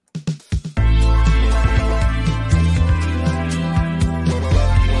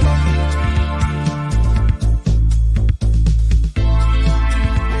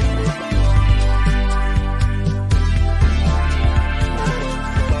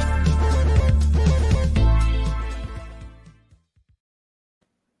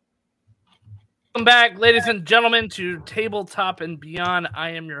Welcome back, ladies and gentlemen, to Tabletop and Beyond. I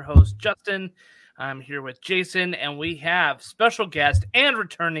am your host, Justin. I'm here with Jason, and we have special guest and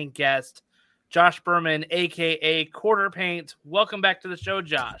returning guest, Josh Berman, a.k.a. Quarter Paint. Welcome back to the show,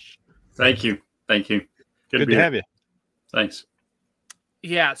 Josh. Thank you. Good to have you. Thanks.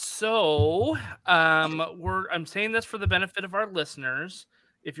 Yeah, so I'm saying this for the benefit of our listeners.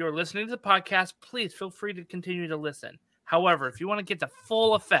 If you're listening to the podcast, please feel free to continue to listen. However, if you want to get the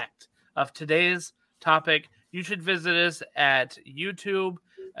full effect of today's topic, you should visit us at YouTube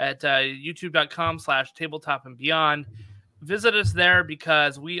at youtube.com/tabletop and beyond. Visit us there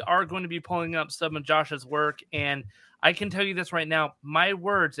because we are going to be pulling up some of Josh's work. And I can tell you this right now, my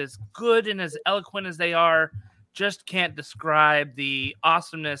words, as good and as eloquent as they are, just can't describe the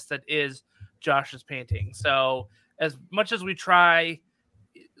awesomeness that is Josh's painting. So as much as we try,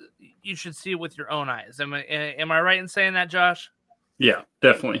 you should see it with your own eyes. Am I right in saying that, Josh? Yeah,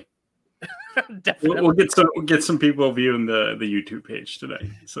 definitely. Definitely. We'll get some people viewing the YouTube page today.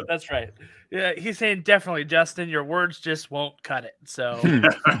 So that's right. Yeah, he's saying definitely, Justin. Your words just won't cut it. So,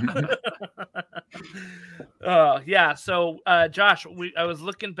 yeah. So, Josh, I was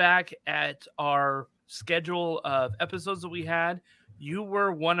looking back at our schedule of episodes that we had. You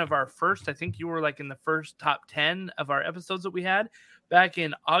were one of our first. I think you were like in the first top 10 of our episodes that we had back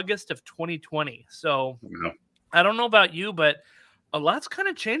in August of 2020. So, yeah. I don't know about you, but a lot's kind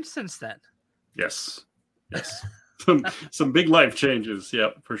of changed since then. Yes. some big life changes. Yeah,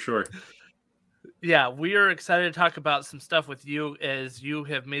 for sure. Yeah, we are excited to talk about some stuff with you as you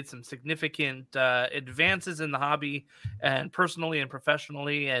have made some significant advances in the hobby and personally and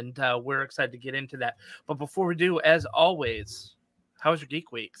professionally, and we're excited to get into that. But before we do, as always, how was your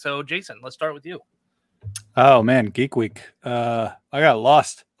Geek Week? So, Jason, let's start with you. Oh, man, Geek Week. I got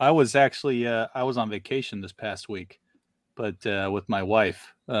lost. I was actually I was on vacation this past week, but with my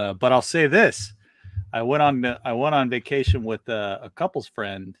wife. But I'll say this. I went on vacation with a couple's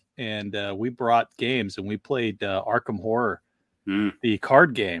friend, and we brought games, and we played Arkham Horror, the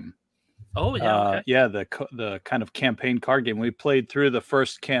card game. Oh, yeah. Okay. Yeah, the kind of campaign card game. We played through the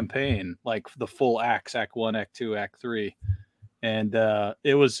first campaign, like the full acts, Act 1, Act 2, Act 3. And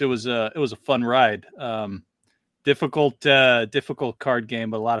it was a fun ride. Difficult card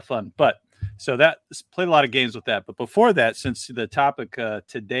game, but a lot of fun. But so that played a lot of games with that. But before that, since the topic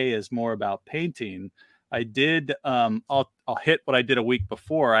today is more about painting, I did I'll hit what I did a week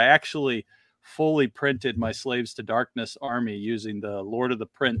before. I actually fully printed my Slaves to Darkness army using the Lord of the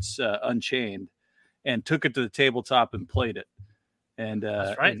Prince Unchained, and took it to the tabletop and played it. And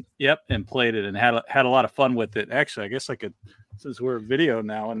that's right. And played it and had a lot of fun with it. Actually, I guess I could, since we're video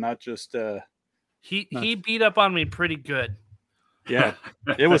now and not just he beat up on me pretty good. Yeah,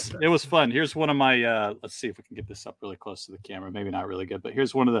 it was fun. Here's one of my let's see if we can get this up really close to the camera. Maybe not really good, but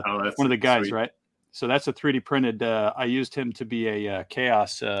here's one of the guys, sweet. Right? So that's a 3D printed. I used him to be a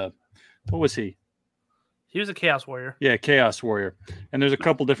chaos. What was he? He was a Chaos Warrior. Yeah, Chaos Warrior. And there's a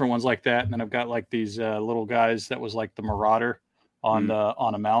couple different ones like that. And then I've got like these little guys that was like the Marauder on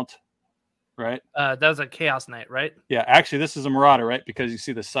a mount, right? That was a Chaos Knight, right? Yeah, actually, this is a Marauder, right? Because you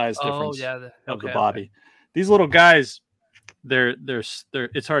see the size difference of the body. Okay. These little guys, they're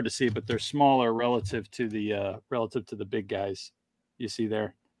it's hard to see, but they're smaller relative to the big guys you see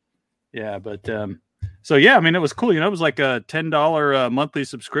there. Yeah, but so yeah, I mean, it was cool. It was like a $10 monthly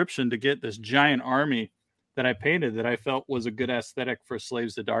subscription to get this giant army that I painted that I felt was a good aesthetic for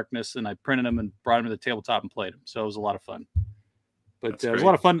Slaves to Darkness, and I printed them and brought them to the tabletop and played them. So it was a lot of fun. But it was a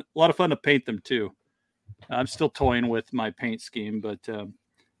lot of fun to paint them too. I'm still toying with my paint scheme, but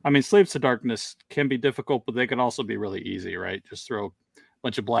I mean, Slaves to Darkness can be difficult, but they can also be really easy, right? Just throw a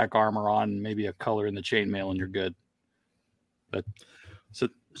bunch of black armor on, maybe a color in the chainmail, and you're good. But so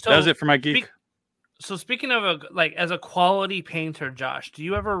that was it for my geek. So speaking of as a quality painter, Josh, do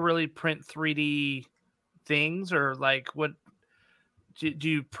you ever really print 3D things, or like what? Do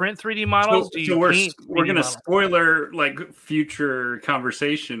you print 3D models? We're going to spoiler like future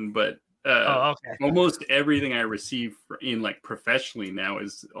conversation, but almost everything I receive in like professionally now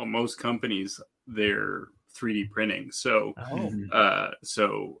is most companies they're 3D printing. So,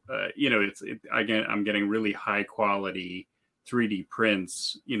 again, I'm getting really high quality 3D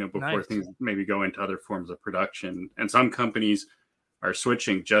prints, before things maybe go into other forms of production. And some companies are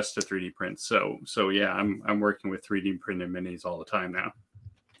switching just to 3D prints. So yeah, I'm working with 3D printed minis all the time now.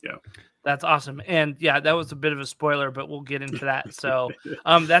 Yeah. That's awesome. And yeah, that was a bit of a spoiler, but we'll get into that. So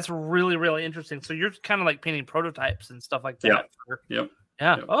that's really, really interesting. So you're kind of like painting prototypes and stuff like that. Yeah.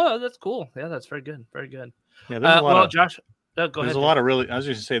 Yeah. Oh, that's cool. Yeah, that's very good. Very good. Yeah, there's a lot Josh, go ahead. There's a lot of really, I was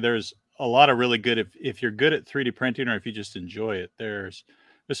just going to say, there's a lot of really good, if you're good at 3D printing or if you just enjoy it, there's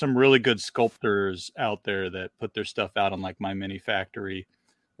there's some really good sculptors out there that put their stuff out on like My Mini Factory,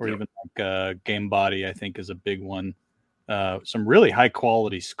 or even like Game Body, I think is a big one. Some really high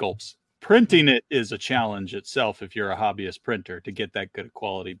quality sculpts. Printing it is a challenge itself if you're a hobbyist printer to get that good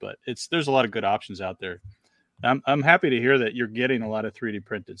quality, but there's a lot of good options out there. I'm happy to hear that you're getting a lot of 3D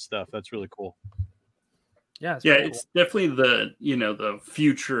printed stuff. That's really cool. Yeah, it's definitely the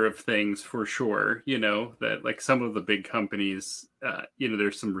future of things for sure. That like some of the big companies,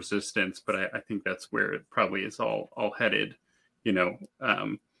 there's some resistance, but I think that's where it probably is all headed.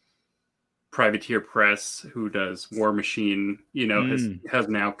 Privateer Press, who does War Machine, has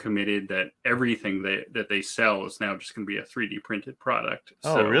now committed that everything that they sell is now just going to be a 3D printed product.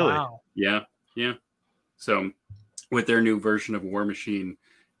 Oh, really? Wow. Yeah. So with their new version of War Machine,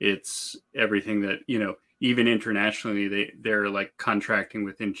 it's everything that, even internationally, they're like contracting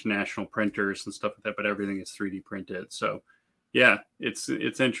with international printers and stuff like that, but everything is 3D printed. So yeah, it's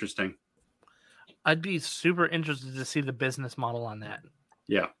interesting. I'd be super interested to see the business model on that.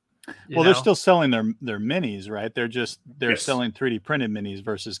 Yeah. They're still selling their minis, right? They're selling 3D printed minis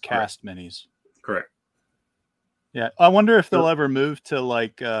versus cast minis. Correct. Yeah. I wonder if they'll ever move to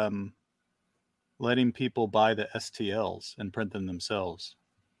like letting people buy the STLs and print them themselves.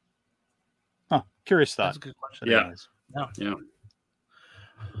 Huh. Curious thought. That's a good question. Yeah.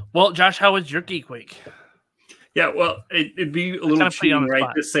 Well, Josh, how was your Geek Week? Yeah, well, it'd be a little cheating,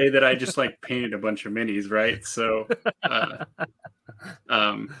 right, to say that I just like painted a bunch of minis, right? So, I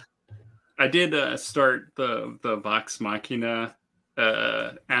did start the Vox Machina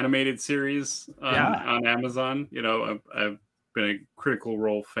animated series on Amazon. I've been a Critical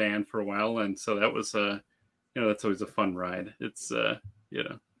Role fan for a while, and so that was that's always a fun ride. It's a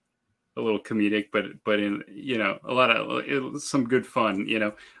little comedic, but in a lot of some good fun.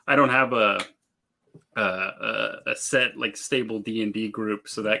 I don't have a set like stable D&D group,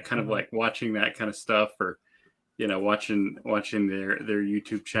 so that kind of like watching that kind of stuff, or watching their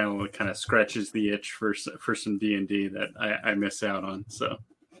YouTube channel, it kind of scratches the itch for some D&D that I miss out on. So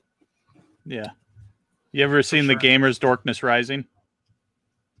yeah, you ever seen the Gamers Darkness Rising?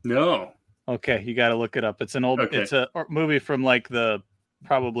 No. Okay, you got to look it up. It's an old it's a movie from like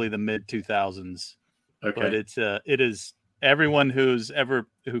probably the mid 2000s. Okay, but it is everyone who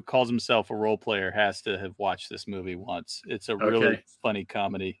calls himself a role player has to have watched this movie once. It's a really funny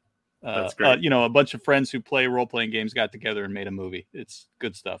comedy. That's great. A bunch of friends who play role-playing games got together and made a movie. It's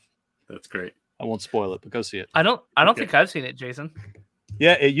good stuff. That's great. I won't spoil it, but go see it. I don't think I've seen it, Jason.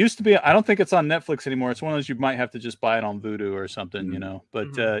 Yeah, it used to be. I don't think it's on Netflix anymore. It's one of those you might have to just buy it on Vudu or something,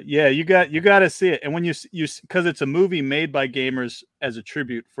 But yeah, you got to see it. And when you because it's a movie made by gamers as a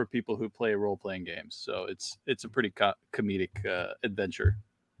tribute for people who play role-playing games, so it's a pretty comedic adventure.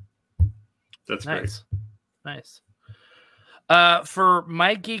 That's nice. Nice. For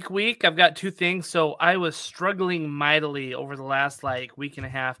my Geek Week, I've got two things. So I was struggling mightily over the last week and a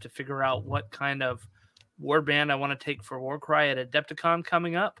half to figure out what kind of warband I want to take for Warcry at Adepticon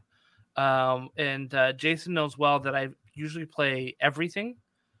coming up. And Jason knows well that I usually play everything,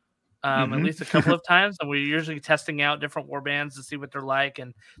 at least a couple of times. And we're usually testing out different warbands to see what they're like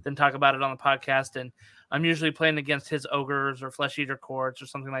and then talk about it on the podcast. And I'm usually playing against his ogres or flesh eater courts or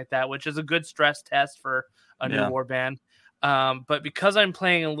something like that, which is a good stress test for a new warband. But because I'm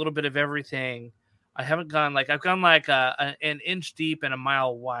playing a little bit of everything, I haven't gone I've gone an inch deep and a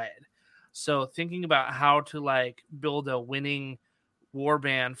mile wide. So thinking about how to build a winning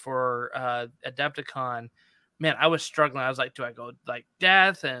warband for Adepticon, man, I was struggling. I was like, do I go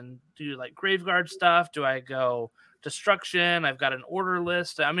death and do Graveguard stuff? Do I go destruction? I've got an order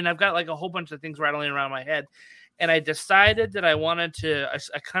list. I mean, I've got a whole bunch of things rattling around my head. And I decided that I wanted to,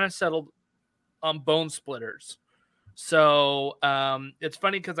 I kind of settled on Bone Splitters. So it's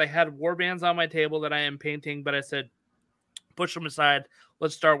funny because I had warbands on my table that I am painting, but I said, push them aside.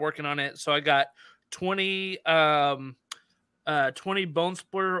 Let's start working on it. So I got 20 Bone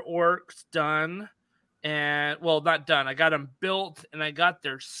Splitter orcs done. And, well, not done. I got them built, and I got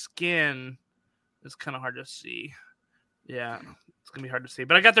their skin. It's kind of hard to see. Yeah, it's going to be hard to see.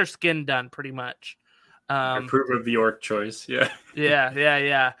 But I got their skin done pretty much. I approve of the orc choice. Yeah.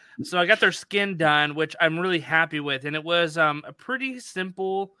 Yeah. So I got their skin done, which I'm really happy with. And it was a pretty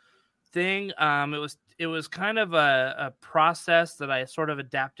simple thing. It was kind of a process that I sort of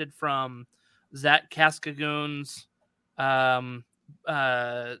adapted from Zach Cascagoon's Iron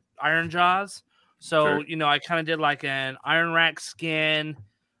Jaws. So, sure. I kind of did an Iron Rack skin,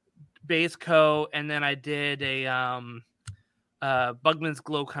 base coat, and then I did a Bugman's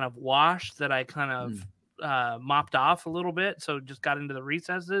Glow kind of wash that I kind of mopped off a little bit. So just got into the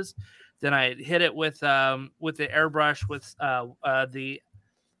recesses. Then I hit it with the airbrush with the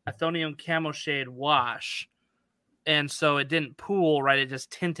Athonium Camo Shade wash, and so it didn't pool, right? It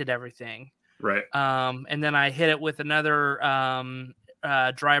just tinted everything. Right. And then I hit it with another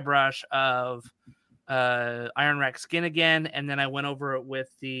dry brush of Iron Rack Skin again, and then I went over it with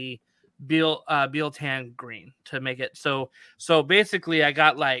the Beal Tan Green to make it so basically I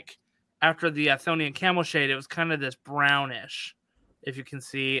got like, after the Athonium Camo Shade, it was kind of this brownish, if you can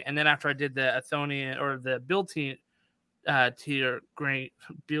see, and then after I did the Athonium or the Beal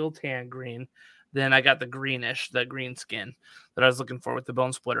Tan Green, then I got the green skin that I was looking for with the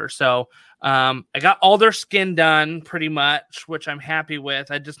Bone Splitter. So I got all their skin done pretty much, which I'm happy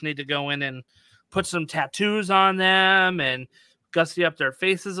with. I just need to go in and put some tattoos on them and gussy up their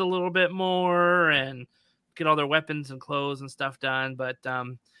faces a little bit more and get all their weapons and clothes and stuff done. But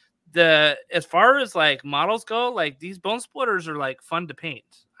as far as like models go, like these Bone Splitters are like fun to paint.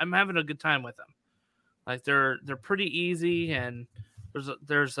 I'm having a good time with them. Like they're pretty easy, and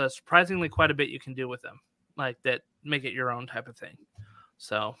there's a surprisingly quite a bit you can do with them, like that make it your own type of thing.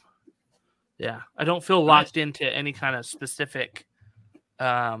 So yeah, I don't feel locked into any kind of specific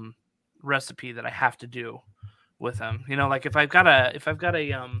recipe that I have to do with them. You know, like if I got a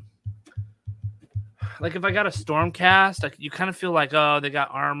Stormcast, like you kind of feel like, oh, they got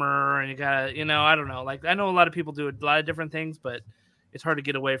armor and you got, you know, I don't know. Like I know a lot of people do a lot of different things, but it's hard to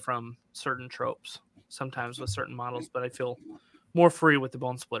get away from certain tropes sometimes with certain models. But I feel more free with the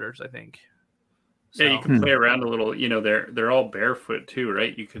Bone Splitters, I think. So. Yeah, you can play around a little. You know, they're all barefoot too,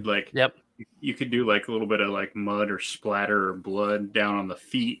 right? You could like, you could do like a little bit of like mud or splatter or blood down on the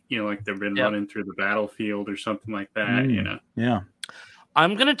feet. You know, like they've been running through the battlefield or something like that. You know, yeah.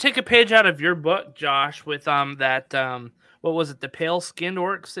 I'm gonna take a page out of your book, Josh, with that what was it, the pale skinned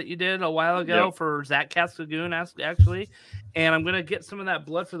orcs that you did a while ago for Zach Caskagoon, actually, and I'm gonna get some of that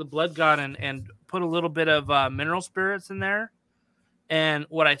blood for the Blood God and put a little bit of mineral spirits in there. And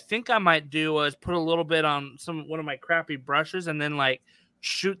what I think I might do is put a little bit on one of my crappy brushes and then like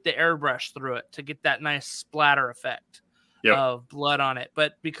shoot the airbrush through it to get that nice splatter effect of blood on it.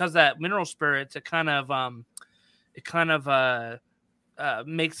 But because that mineral spirits, it kind of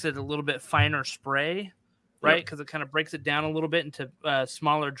makes it a little bit finer spray, right? Because it kind of breaks it down a little bit into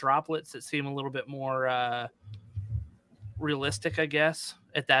smaller droplets that seem a little bit more realistic, I guess,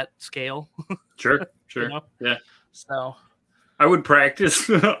 at that scale. Sure. You know? Yeah. So I would practice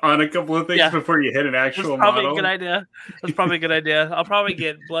on a couple of things before you hit an actual model. That's probably a good idea. I'll probably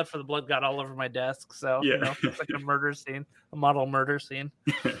get blood for the Blood God all over my desk. So, you know, it's like a model murder scene.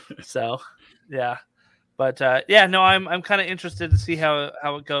 So, yeah. But I'm kind of interested to see how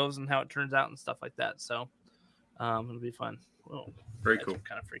it goes and how it turns out and stuff like that. So it'll be fun. Whoa, very cool. I'm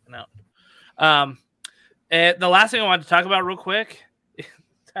kind of freaking out. And the last thing I wanted to talk about real quick,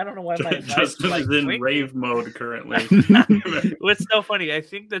 I don't know why my Justin is in rave mode currently. What's so funny? I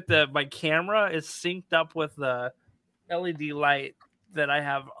think that my camera is synced up with the LED light that I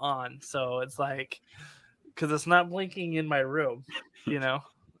have on, so it's like because it's not blinking in my room, you know.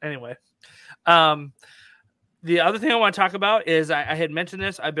 Anyway, the other thing I want to talk about is I had mentioned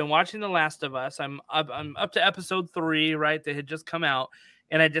this. I've been watching The Last of Us. I'm up to episode 3, right? That had just come out,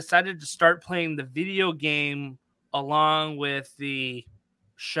 and I decided to start playing the video game along with the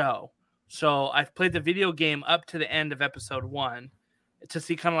show. So I've played the video game up to the end of episode 1 to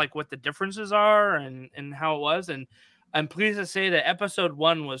see kind of like what the differences are and how it was. And I'm pleased to say that episode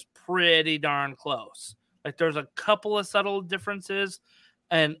 1 was pretty darn close. Like there's a couple of subtle differences.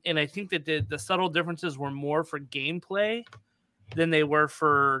 And I think that the subtle differences were more for gameplay than they were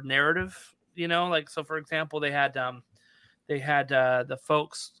for narrative, you know, like, so for example, they had the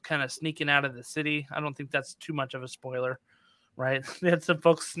folks kind of sneaking out of the city. I don't think that's too much of a spoiler, right? They had some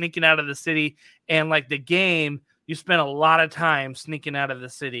folks sneaking out of the city, and like the game, you spent a lot of time sneaking out of the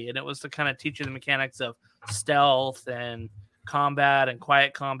city, and it was to kind of teach you the mechanics of stealth and combat and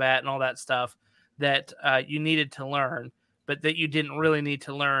quiet combat and all that stuff that you needed to learn, but that you didn't really need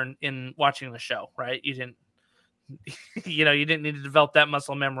to learn in watching the show, right? You didn't need to develop that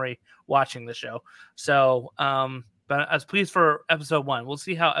muscle memory watching the show. So, but I was pleased for episode 1. We'll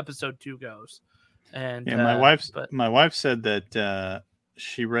see how episode 2 goes. And my wife said that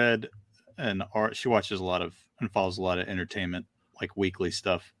she read she watches a lot of and follows a lot of entertainment, like weekly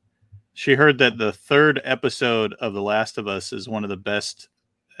stuff. She heard that the 3rd episode of The Last of Us is one of the best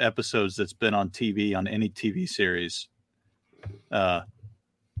episodes that's been on TV on any TV series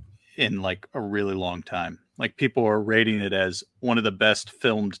in like a really long time. Like people are rating it as one of the best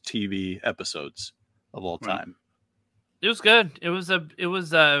filmed TV episodes of all time. It was good. It was a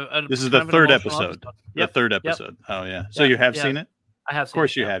this is the 3rd episode. Yep. The 3rd episode. Yep. Oh yeah. So you have seen it? I have seen it. Of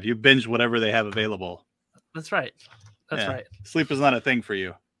course you have. You binge whatever they have available. That's right. That's right. Sleep is not a thing for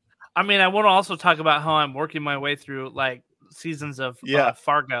you. I mean, I want to also talk about how I'm working my way through like seasons of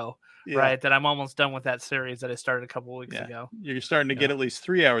Fargo, right? That I'm almost done with that series that I started a couple weeks ago. You're starting to get at least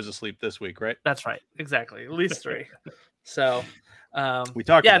 3 hours of sleep this week, right? That's right, exactly, at least 3. So, we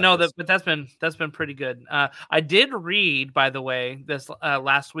talked. Yeah, about but that's been pretty good. I did read, by the way, this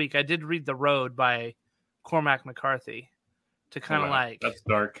last week. I did read The Road by Cormac McCarthy to kind of like. That's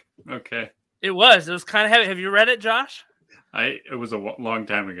dark. Okay. It was kind of heavy. Have you read it, Josh? It was a long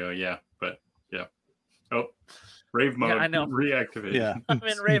time ago. Yeah, but yeah. Oh, rave mode. I know. Reactivate. Yeah, I'm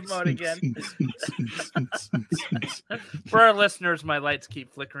in rave mode again. For our listeners, my lights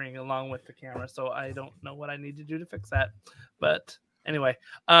keep flickering along with the camera, so I don't know what I need to do to fix that. But anyway,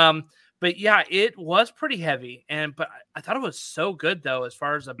 but yeah, it was pretty heavy, but I thought it was so good though, as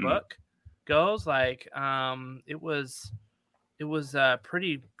far as the book goes. Like, it was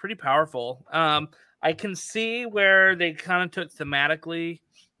pretty powerful. I can see where they kind of took thematically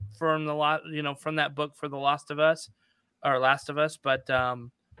from from that book for The Last of Us, but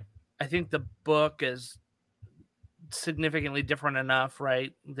I think the book is significantly different enough,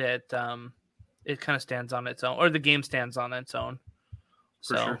 right, that it kind of stands on its own, or the game stands on its own.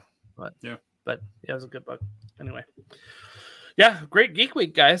 For sure. But yeah, it was a good book. Anyway, yeah, great Geek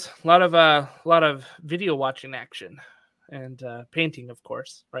Week, guys. A lot of video watching action and painting, of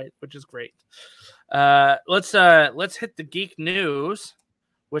course, right, which is great. Let's hit the geek news,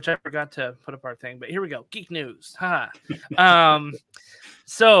 which I forgot to put up our thing, but here we go. Geek news.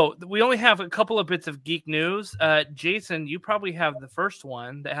 So we only have a couple of bits of geek news. Jason, you probably have the first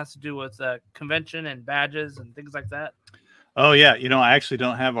one that has to do with convention and badges and things like that. Oh yeah, I actually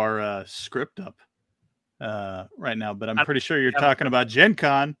don't have our script up right now, but I'm pretty sure you're talking about Gen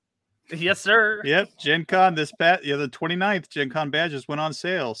Con. Yes, sir. Yep, Gen Con the 29th Gen Con badges went on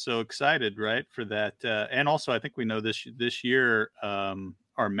sale. So excited, right, for that. And also, I think we know this year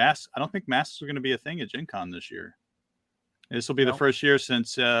our masks. I don't think masks are going to be a thing at Gen Con this year. This will be the first year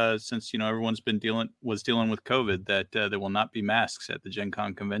since everyone's been dealing with COVID that there will not be masks at the Gen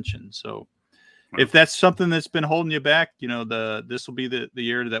Con convention. So if that's something that's been holding you back, this will be the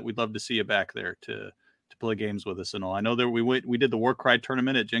year that we'd love to see you back there to play games with us and all. I know that we did the Warcry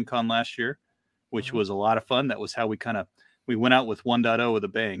tournament at Gen Con last year, which was a lot of fun. That was how we went out with 1.0 with a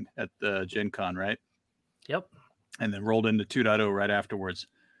bang at the Gen Con, right? Yep. And then rolled into 2.0 right afterwards.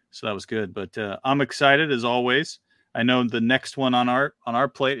 So that was good. But I'm excited as always. I know the next one on our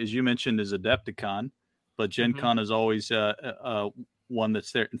plate, as you mentioned, is Adepticon, but Gen Con is always one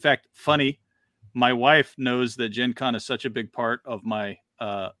that's there. In fact, funny, my wife knows that Gen Con is such a big part of my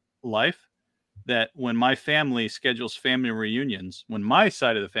life that when my family schedules family reunions, when my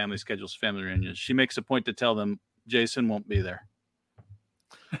side of the family schedules family reunions, she makes a point to tell them Jason won't be there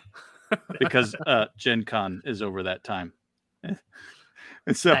because Gen Con is over that time.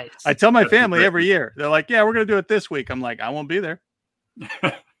 And so nice. I tell my family every year, they're like, yeah, we're going to do it this week. I'm like, I won't be there.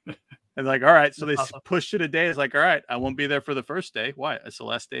 And like, all right. So they pushed it a day. It's like, all right, I won't be there for the first day. Why? It's the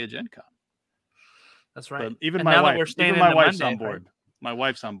last day of Gen Con. That's right. But even my wife's on board. Right? My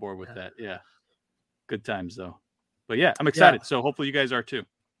wife's on board with that. Yeah. Good times though. But yeah, I'm excited. Yeah. So hopefully you guys are too.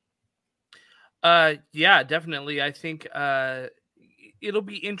 Yeah, definitely. I think it'll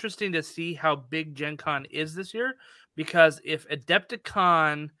be interesting to see how big Gen Con is this year, because if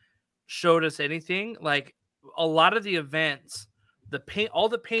Adepticon showed us anything, like a lot of the events, all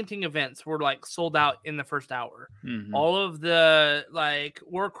the painting events were like sold out in the first hour. Mm-hmm. All of the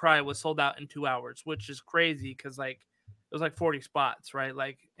Warcry was sold out in 2 hours, which is crazy because it was 40 spots, right?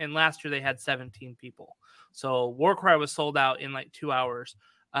 And last year they had 17 people. So Warcry was sold out in 2 hours.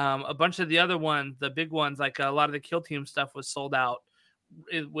 A bunch of the other ones, the big ones, a lot of the Kill Team stuff was sold out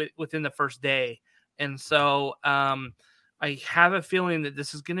within the first day. And so I have a feeling that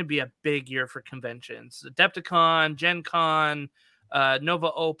this is going to be a big year for conventions. Adepticon, Gen Con,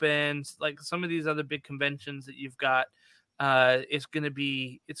 Nova Opens, some of these other big conventions that you've got. It's going to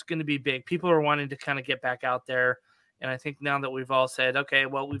be big. People are wanting to kind of get back out there. And I think now that we've all said, okay,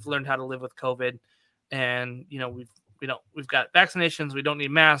 well, we've learned how to live with COVID, and we've got vaccinations, we don't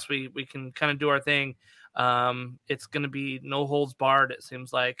need masks, we can kind of do our thing. It's going to be no holds barred, it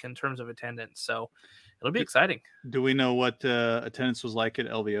seems like, in terms of attendance. So it'll be exciting. Do we know what attendance was like at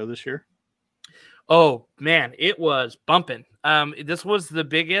LVO this year? Oh man, it was bumping. This was the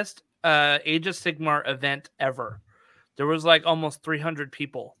biggest Age of Sigmar event ever. There was almost 300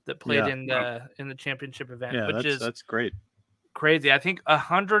 people that played in the championship event, which that's great. Crazy. I think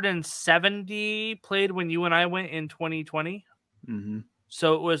 170 played when you and I went in 2020. Mm-hmm.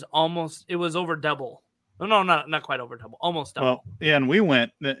 So it was over double. No, not quite over double, almost double. Well, yeah, and we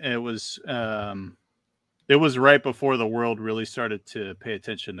went. It It was right before the world really started to pay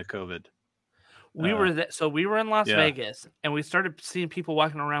attention to COVID. We were in Las Vegas, and we started seeing people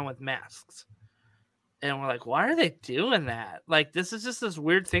walking around with masks. And we're like, why are they doing that? Like, this is just this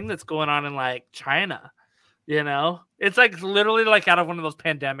weird thing that's going on in, like, China, you know? It's, like, literally, like, out of one of those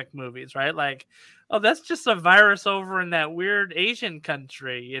pandemic movies, right? Like, oh, that's just a virus over in that weird Asian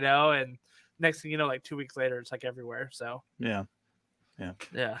country, you know? And next thing you know, like, 2 weeks later, it's, like, everywhere, so. Yeah.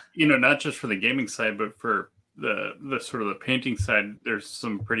 You know, not just for the gaming side, but for the sort of the painting side, there's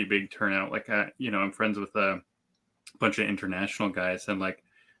some pretty big turnout. Like, I'm friends with a bunch of international guys, and, like,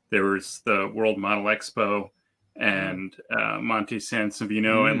 there was the World Model Expo and Monte San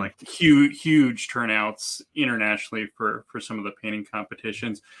Savino, and like huge turnouts internationally for some of the painting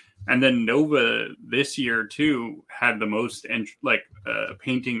competitions. And then Nova this year too had the most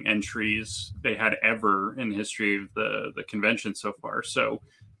painting entries they had ever in the history of the convention so far. So,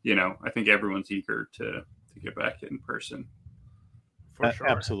 you know, I think everyone's eager to get back in person. For sure.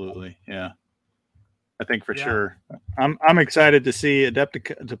 Absolutely, yeah. I think for sure. I'm excited to see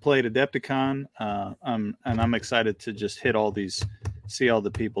to play at Adepticon. And I'm excited to just see all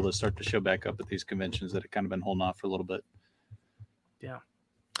the people that start to show back up at these conventions that have kind of been holding off for a little bit. Yeah.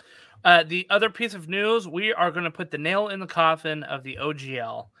 The other piece of news, we are going to put the nail in the coffin of the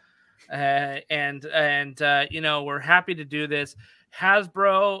OGL. You know, we're happy to do this.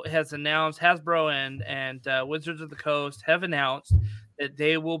 Hasbro and Wizards of the Coast have announced that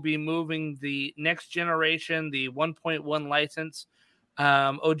they will be moving the next generation, the 1.1 license,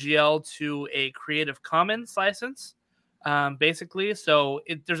 OGL, to a Creative Commons license, basically. So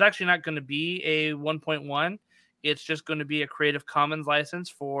there's actually not going to be a 1.1. It's just going to be a Creative Commons license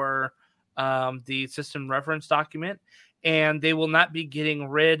for the system reference document. And they will not be getting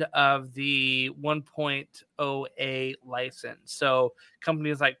rid of the 1.0A license. So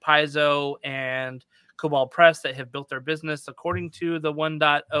companies like Paizo and Cobalt Press that have built their business according to the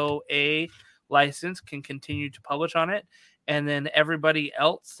 1.0A license can continue to publish on it. And then everybody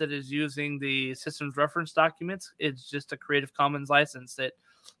else that is using the systems reference documents, it's just a Creative Commons license that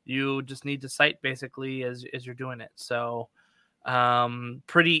you just need to cite basically as you're doing it. So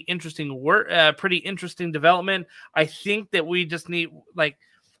pretty interesting work, pretty interesting development. I think that we just need,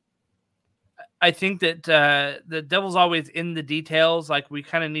 I think that the devil's always in the details. Like, we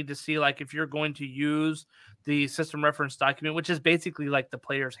kind of need to see, like, if you're going to use the system reference document, which is basically like the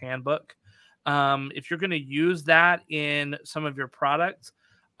player's handbook, if you're going to use that in some of your products,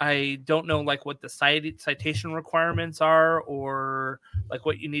 I don't know, like, what the citation requirements are or, like,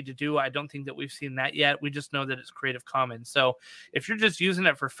 what you need to do. I don't think that we've seen that yet. We just know that it's Creative Commons. So if you're just using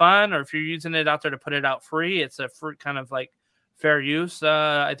it for fun, or if you're using it out there to put it out free, it's a free kind of like fair use,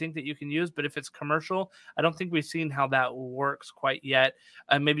 I think that you can use. But if it's commercial, I don't think we've seen how that works quite yet.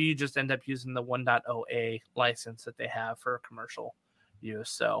 Maybe you just end up using the 1.0A license that they have for commercial use.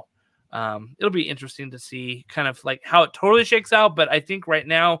 So it'll be interesting to see kind of like how it totally shakes out. But I think right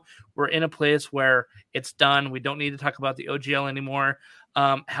now we're in a place where it's done. We don't need to talk about the OGL anymore.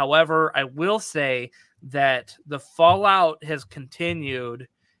 However, I will say that the fallout has continued.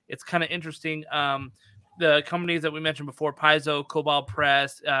 It's kind of interesting. The companies that we mentioned before, Paizo, Cobalt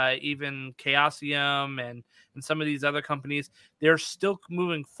Press, even Chaosium, and some of these other companies, they're still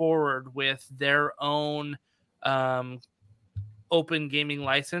moving forward with their own open gaming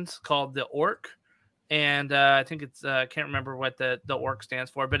license called the ORC. And I think it's, I can't remember what the ORC stands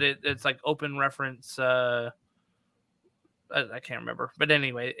for, but it's like open reference. I can't remember. But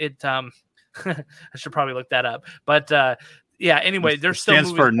anyway, I should probably look that up. But yeah, anyway, they're still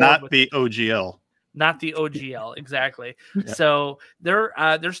stands for not the OGL. Not the OGL, exactly. Yeah. So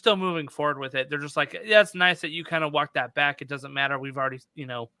they're still moving forward with it. They're just like, yeah, it's nice that you kind of walk that back. It doesn't matter. We've already,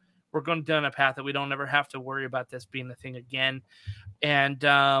 we're going down a path that we don't ever have to worry about this being a thing again. And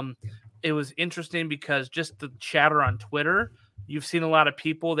it was interesting because just the chatter on Twitter, you've seen a lot of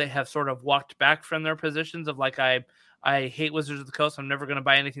people that have sort of walked back from their positions of like, I hate Wizards of the Coast, I'm never going to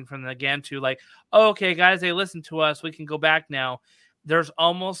buy anything from them again, to like, oh, okay, guys, they listen to us, we can go back now. There's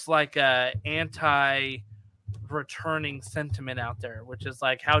almost like a anti-returning sentiment out there, which is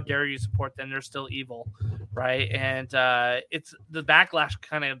like, how dare you support them? They're still evil, right? And it's the backlash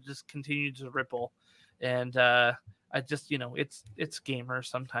kind of just continues to ripple. And I just, it's gamers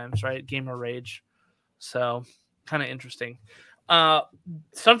sometimes, right? Gamer rage. So kind of interesting.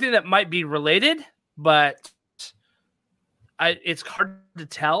 Something that might be related, but it's hard to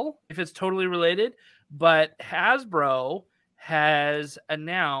tell if it's totally related. But Hasbro has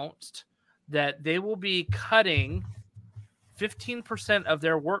announced that they will be cutting 15% of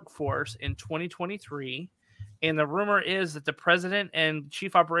their workforce in 2023. And the rumor is that the president and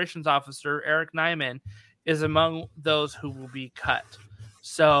chief operations officer, Eric Nyman, is among those who will be cut.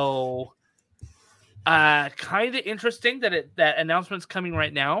 So, kind of interesting that announcement's coming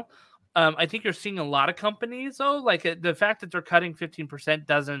right now. I think you're seeing a lot of companies, though, like the fact that they're cutting 15%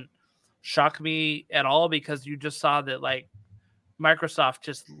 doesn't shock me at all, because you just saw that like Microsoft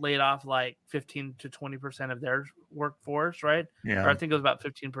just laid off like 15 to 20% of their workforce, right? Yeah. Or I think it was about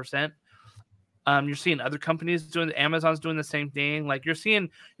 15%. You're seeing other companies doing, Amazon's doing the same thing. Like you're seeing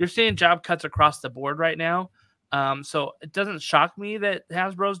job cuts across the board right now. So it doesn't shock me that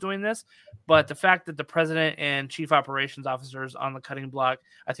Hasbro's doing this, but the fact that the president and chief operations officers on the cutting block,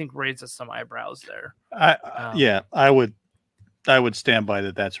 I think raises some eyebrows there. I would stand by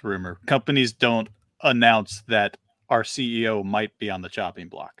that. That's rumor. Companies don't announce that our CEO might be on the chopping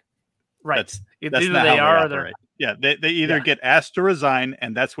block. Right. That's not they how are. They operate. Yeah. They either get asked to resign,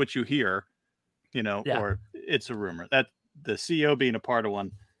 and that's what you hear, or it's a rumor. That the CEO being a part of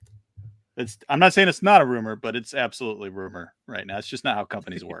one. I'm not saying it's not a rumor, but it's absolutely rumor right now. It's just not how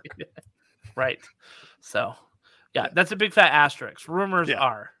companies work. Right. So, that's a big fat asterisk. Rumors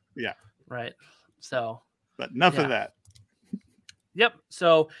are. Yeah. Right. So. But enough of that. Yep.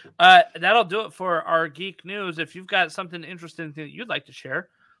 So that'll do it for our geek news. If you've got something interesting that you'd like to share,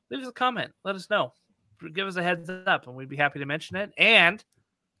 leave us a comment. Let us know. Give us a heads up, and we'd be happy to mention it. And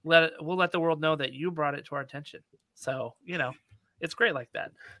we'll let the world know that you brought it to our attention. So, it's great like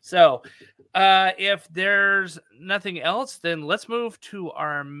that. So if there's nothing else, then let's move to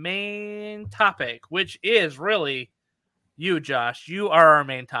our main topic, which is really you, Josh. You are our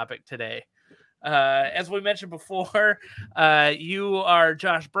main topic today. As we mentioned before, you are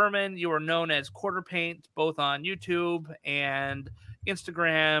Josh Berman. You are known as Quarter Paint, both on YouTube and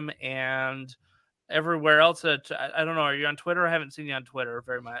Instagram and everywhere else. I don't know. Are you on Twitter? I haven't seen you on Twitter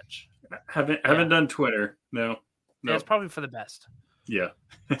very much. Haven't done Twitter. No. Yeah, it's probably for the best. Yeah.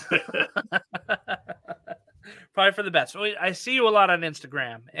 Probably for the best. I see you a lot on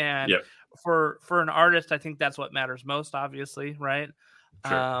Instagram, and for an artist, I think that's what matters most, obviously, right?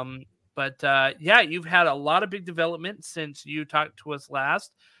 Sure. But you've had a lot of big development since you talked to us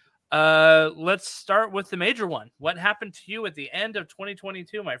last. Let's start with the major one. What happened to you at the end of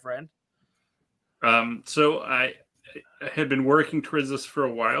 2022, my friend? So I had been working towards this for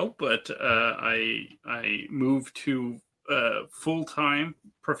a while, but I moved to full-time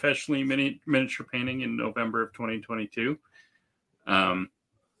professionally miniature painting in November of 2022. I'm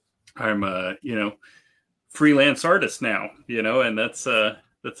a freelance artist now, and that's a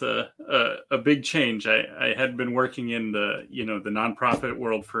big change. I had been working in the the nonprofit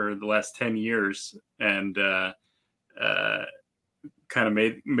world for the last 10 years, and kind of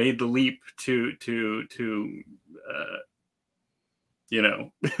made the leap to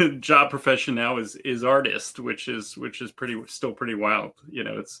job profession now is artist, which is still pretty wild.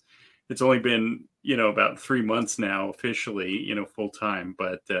 It's only been about 3 months now officially full time,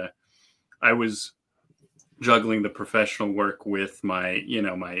 but I was juggling the professional work with my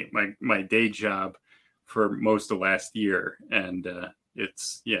my day job for most of last year, and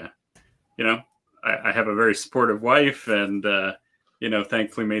it's I have a very supportive wife, and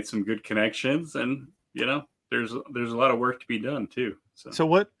thankfully made some good connections, and there's a lot of work to be done too. So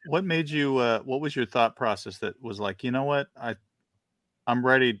what made you what was your thought process that was like, what, I'm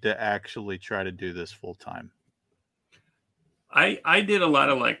ready to actually try to do this full time? I did a lot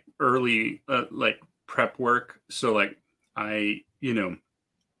of like early prep work. So like I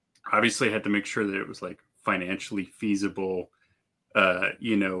obviously had to make sure that it was like financially feasible.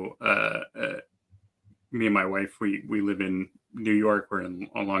 Me and my wife, we live in New York. We're on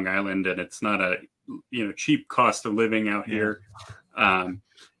Long Island, and it's not a cheap cost of living out here.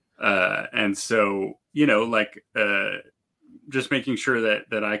 And so just making sure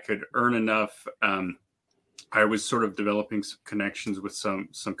that I could earn enough. I was sort of developing some connections with some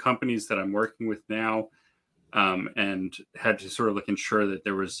companies that I'm working with now, and had to sort of ensure that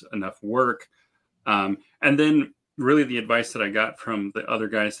there was enough work. And then really the advice that I got from the other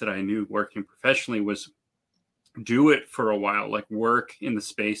guys that I knew working professionally was do it for a while, like work in the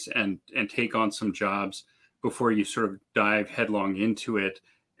space and take on some jobs before you sort of dive headlong into it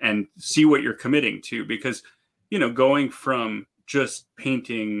and see what you're committing to. Because, going from just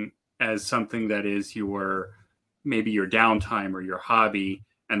painting as something that is maybe your downtime or your hobby,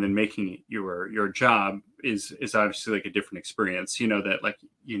 and then making it your job is obviously like a different experience, that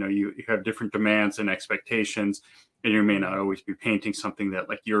you have different demands and expectations, and you may not always be painting something that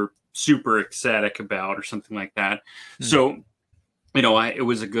like you're super ecstatic about or something like that. Mm-hmm. So, it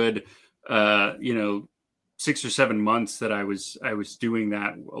was a good, 6 or 7 months that I was doing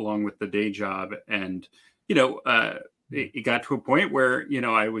that along with the day job. And, it got to a point where,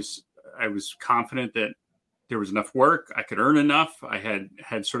 I was confident that there was enough work. I could earn enough. I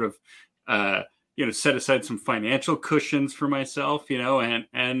had sort of, set aside some financial cushions for myself,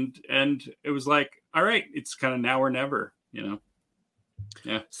 and it was like, all right, it's kind of now or never, Yeah.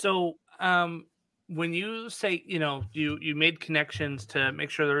 So, when you say, you made connections to make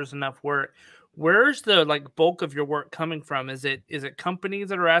sure there's enough work, where's the bulk of your work coming from? Is it companies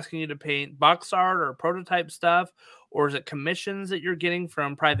that are asking you to paint box art or prototype stuff, or is it commissions that you're getting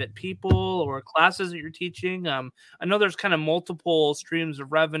from private people or classes that you're teaching? I know there's kind of multiple streams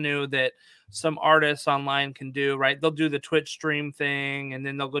of revenue that some artists online can do, right? They'll do the Twitch stream thing, and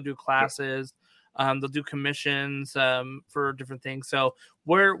then they'll go do classes. They'll do commissions for different things. So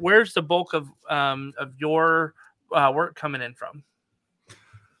where's the bulk of your work coming in from?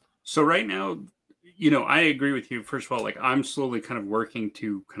 So right now, I agree with you. First of all, I'm slowly kind of working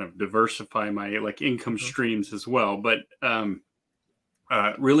to kind of diversify my income streams as well. But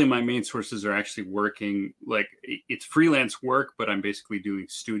really my main sources are actually working, it's freelance work, but I'm basically doing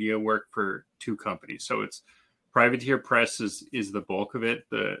studio work for 2 companies. So it's Privateer Press is the bulk of it.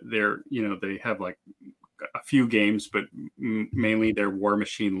 They have a few games, but mainly their War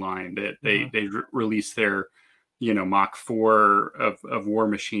Machine line that they release their Mach 4 of War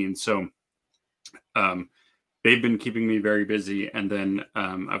Machine. So they've been keeping me very busy. And then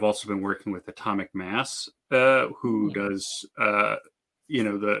I've also been working with Atomic Mass, who does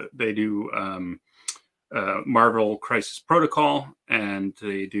they do Marvel Crisis Protocol, and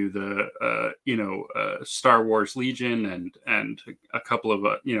they do the Star Wars Legion and a couple of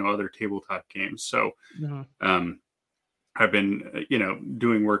other tabletop games. So I've been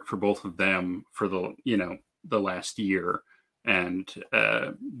doing work for both of them for the last year, and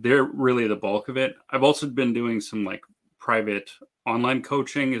they're really the bulk of it. I've also been doing some private online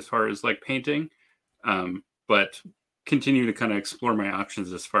coaching as far as painting, but continue to kind of explore my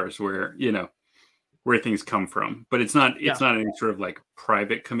options as far as where things come from. But it's not any sort of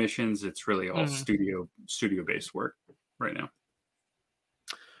private commissions. It's really all studio based work right now.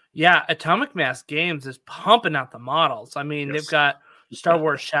 Yeah, Atomic Mass Games is pumping out the models. I mean, they've got Star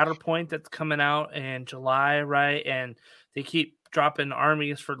Wars Shatterpoint that's coming out in July, right? And they keep dropping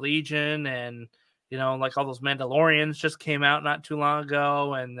armies for Legion, and all those Mandalorians just came out not too long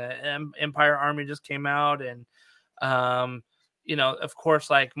ago, and the Empire Army just came out, and of course,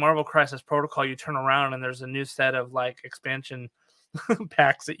 Marvel Crisis Protocol, you turn around and there's a new set of expansion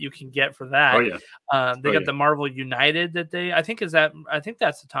packs that you can get for that. Oh yeah. They got the Marvel United that I think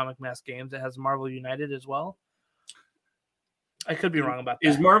that's Atomic Mass Games that has Marvel United as well. I could be wrong about that.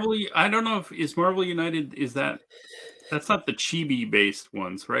 Is Marvel? I don't know if is Marvel United. That's not the Chibi based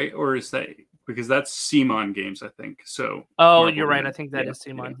ones, right? Or is that because that's CMON Games? I think so. Oh, Marvel, you're right. I think that is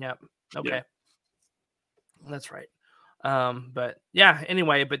CMON. Yeah. Okay. Yeah. That's right. But yeah.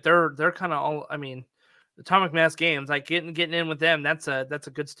 Anyway, but they're kind of all. I mean, Atomic Mass Games, getting in with them. That's a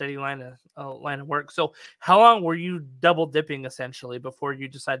good steady line of work. So, how long were you double dipping essentially before you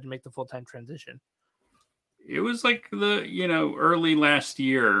decided to make the full-time transition? It was the early last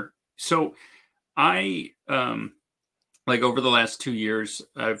year. So I over the last 2 years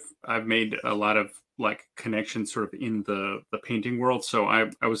I've made a lot of connections sort of in the painting world. So I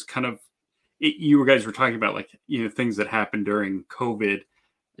was kind of you guys were talking about things that happened during COVID.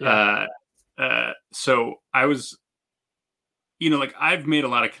 Yeah. So I was I've made a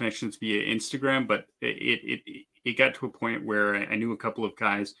lot of connections via Instagram, but it got to a point where I knew a couple of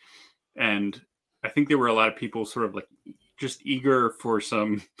guys, and I think there were a lot of people sort of just eager for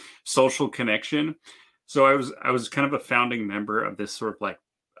some social connection. So I was kind of a founding member of this sort of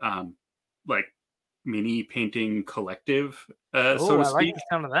mini painting collective. So to speak. I like the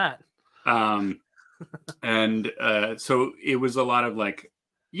sound of that. And so it was a lot of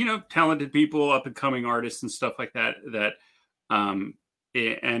talented people, up and coming artists and stuff like that. And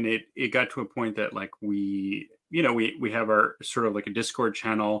it got to a point that we have our sort of a Discord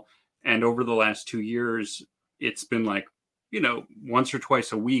channel. And over the last 2 years, it's been once or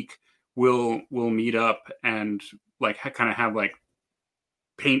twice a week, we'll meet up and kind of have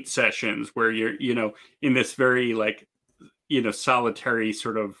paint sessions where you're, in this very solitary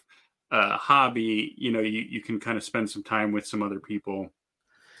sort of hobby, you can kind of spend some time with some other people.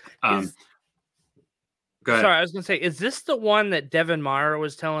 Go ahead. Sorry, I was going to say, is this the one that Devin Meyer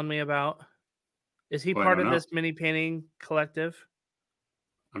was telling me about? Is he part of this mini painting collective?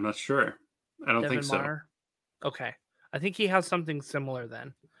 I'm not sure. I don't think so. Meyer? Okay. I think he has something similar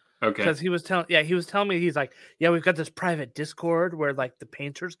then. Okay. Because he was telling me, he's like, yeah, we've got this private Discord where the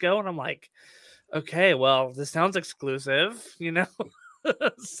painters go. And I'm like, okay, well, this sounds exclusive,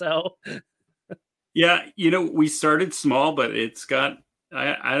 So. Yeah. We started small, but it's got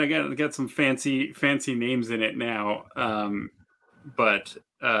I got some fancy names in it now. But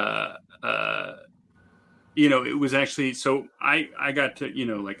it was actually, so I got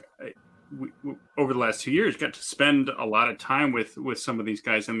to, over the last 2 years, got to spend a lot of time with some of these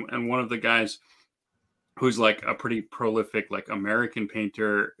guys, and one of the guys who's like a pretty prolific like American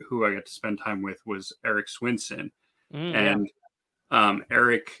painter who I got to spend time with was Eric Swinson. And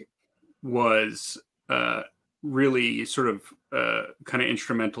Eric was really sort of kind of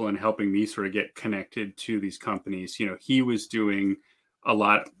instrumental in helping me sort of get connected to these companies. He was doing a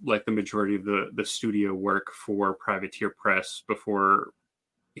lot, like the majority of the studio work for Privateer Press before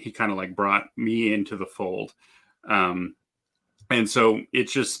he kind of like brought me into the fold. And so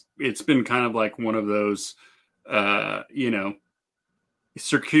it's been kind of like one of those,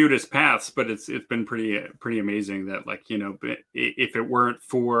 circuitous paths, but it's been pretty amazing that, like, if it weren't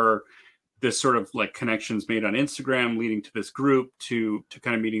for this sort of like connections made on Instagram leading to this group to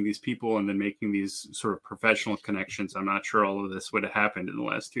kind of meeting these people and then making these sort of professional connections, I'm not sure all of this would have happened in the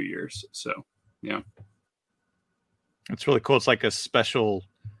last 2 years. So, yeah. It's really cool. It's like a special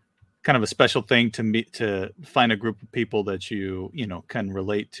thing to meet, to find a group of people that you can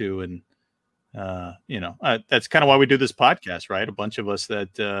relate to. And, that's kind of why we do this podcast, right? A bunch of us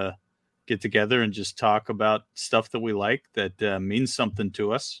that get together and just talk about stuff that we like, that means something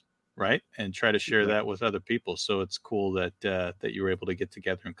to us. Right. And try to share that with other people. So it's cool that you were able to get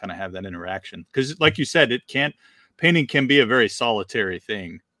together and kind of have that interaction. Because like you said, painting can be a very solitary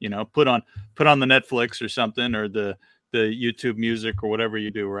thing, put on the Netflix or something, or the YouTube music or whatever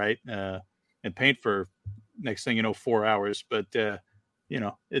you do. Right. And paint for, next thing 4 hours. But,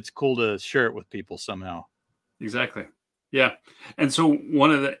 it's cool to share it with people somehow. Exactly. Yeah. And so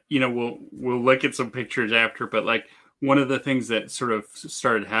one of the, we'll look at some pictures after, but like, one of the things that sort of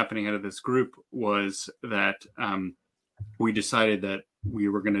started happening out of this group was that we decided that we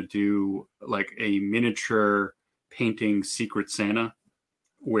were going to do like a miniature painting Secret Santa,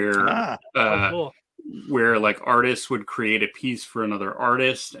 where cool. where like artists would create a piece for another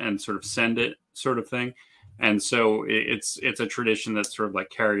artist and sort of send it, sort of thing. And so it's a tradition that's sort of like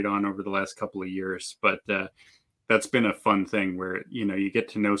carried on over the last couple of years. But that's been a fun thing where, you get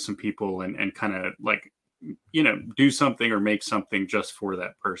to know some people and kind of like, do something or make something just for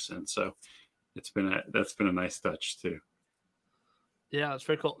that person. So that's been a nice touch too. Yeah, that's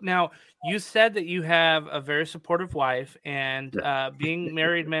very cool. Now, you said that you have a very supportive wife, and being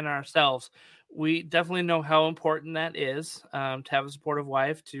married men ourselves, we definitely know how important that is, to have a supportive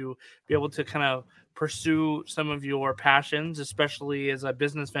wife, to be able to kind of pursue some of your passions, especially as a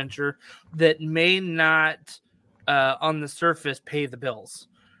business venture that may not on the surface pay the bills.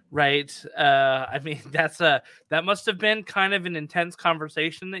 Right. I mean, that must have been kind of an intense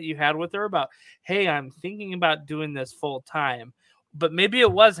conversation that you had with her about, hey, I'm thinking about doing this full time, but maybe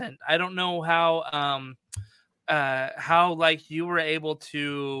it wasn't. I don't know how like you were able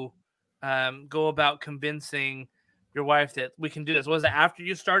to go about convincing your wife that we can do this. Was it after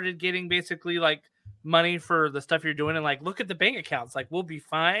you started getting basically like money for the stuff you're doing and like, look at the bank accounts, like we'll be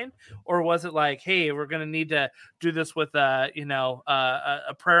fine? Or was it like, hey, we're going to need to do this with a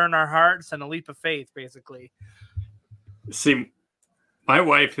prayer in our hearts and a leap of faith, basically? See, my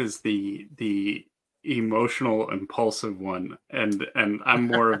wife is the emotional, impulsive one, and I'm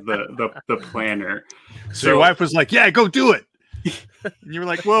more of the planner. So your wife was like, yeah, go do it. And you were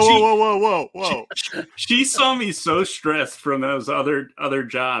like, whoa. She saw me so stressed from those other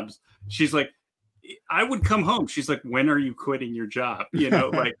jobs. She's like, I would come home. She's like, when are you quitting your job?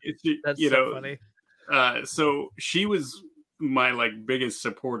 Like, that's so funny. So she was my like biggest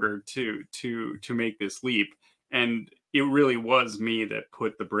supporter to make this leap. And it really was me that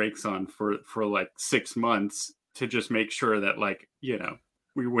put the brakes on for like 6 months to just make sure that, like,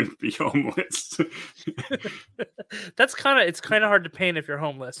 we wouldn't be homeless. It's kind of hard to paint if you're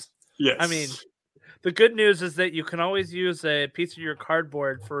homeless. Yes. I mean, the good news is that you can always use a piece of your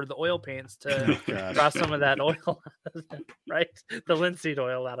cardboard for the oil paints to draw some of that oil, right? The linseed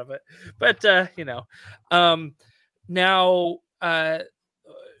oil out of it. But, now,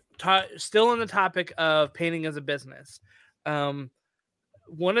 still on the topic of painting as a business. One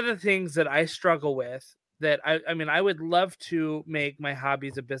of the things that I struggle with, that I mean, I would love to make my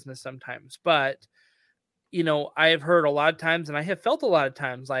hobbies a business sometimes, but I have heard a lot of times, and I have felt a lot of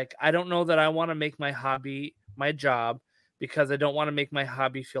times, like, I don't know that I want to make my hobby my job, because I don't want to make my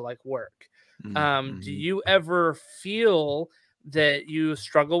hobby feel like work. Mm-hmm. Do you ever feel that you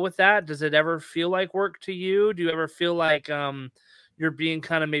struggle with that? Does it ever feel like work to you? Do you ever feel like you're being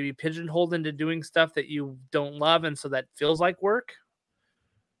kind of maybe pigeonholed into doing stuff that you don't love, and so that feels like work?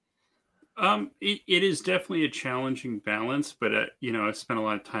 It is definitely a challenging balance, but I've spent a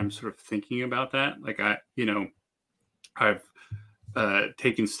lot of time sort of thinking about that. Like I've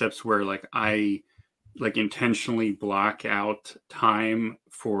taken steps where like I like intentionally block out time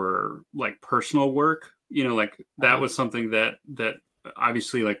for like personal work. Like that was something that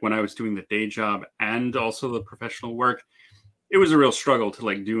obviously, like when I was doing the day job and also the professional work, it was a real struggle to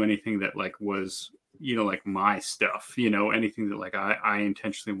like do anything that like was, like my stuff, anything that like I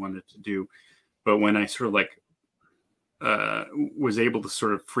intentionally wanted to do. But when I sort of like was able to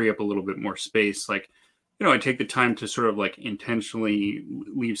sort of free up a little bit more space, like, I take the time to sort of like intentionally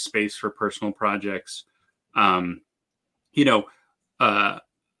leave space for personal projects. I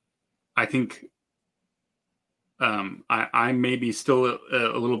think I may be still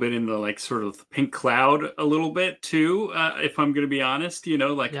a little bit in the like sort of pink cloud a little bit too, if I'm going to be honest,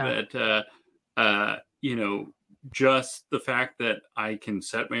 that, just the fact that I can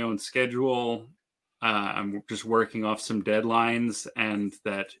set my own schedule. I'm just working off some deadlines, and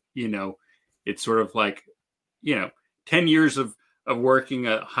that, it's sort of like, 10 years of working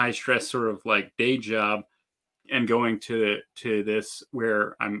a high stress sort of like day job and going to this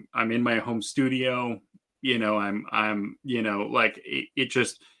where I'm in my home studio, I'm like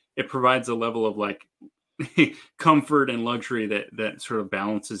it provides a level of like comfort and luxury that sort of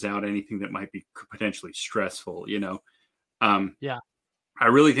balances out anything that might be potentially stressful. Yeah. I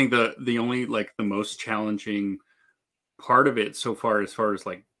really think the only like the most challenging part of it so far, as far as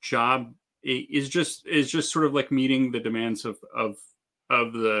like job, is just sort of like meeting the demands of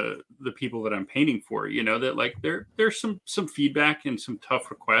the people that I'm painting for. That like there's some feedback and some tough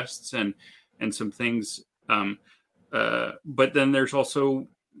requests and some things. But then there's also,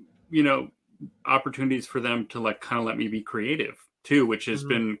 opportunities for them to like kind of let me be creative too, which has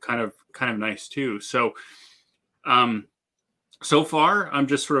been kind of nice too. So, so far I'm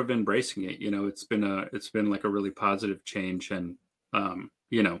just sort of embracing it. It's been like a really positive change, and I'm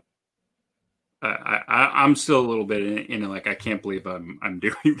still a little bit in like, I can't believe I'm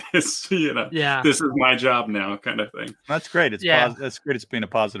doing this. Yeah, this is my job now, kind of thing. That's great. That's great. It's been a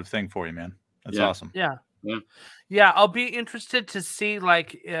positive thing for you, man. That's awesome. Yeah. I'll be interested to see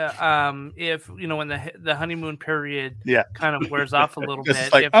like if when the honeymoon period kind of wears off a little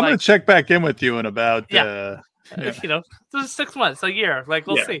bit. Like, I'm going to check back in with you in about 6 months, a year, like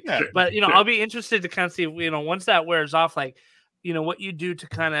we'll see. Sure, but I'll be interested to kind of see once that wears off, like what you do to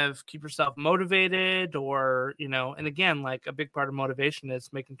kind of keep yourself motivated, or and again, like a big part of motivation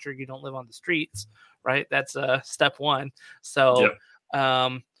is making sure you don't live on the streets, right? That's step one. So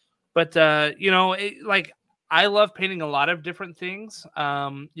but like I love painting a lot of different things. I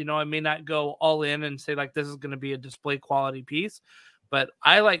may not go all in and say like this is going to be a display quality piece, but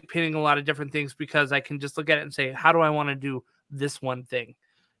I like painting a lot of different things because I can just look at it and say, how do I want to do this one thing?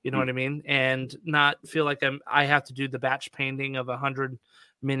 You know what I mean? And not feel like I have to do the batch painting of 100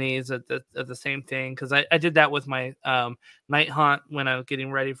 minis at the same thing. Cause I did that with my Night Haunt when I was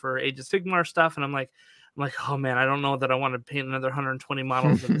getting ready for Age of Sigmar stuff. And I'm like, oh man, I don't know that I want to paint another 120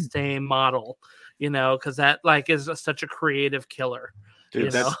 models of the same model, cause that like is such a creative killer.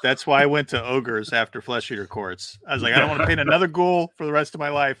 Dude, that's why I went to ogres after Flesh Eater Courts. I was like, I don't want to paint another ghoul for the rest of my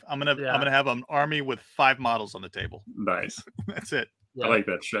life. I'm gonna have an army with 5 models on the table. Nice. That's it. I like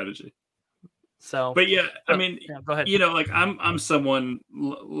that strategy. So, but I mean, go ahead. Like I'm someone,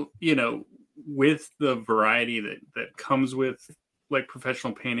 with the variety that comes with like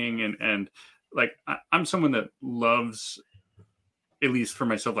professional painting, and like I'm someone that loves, at least for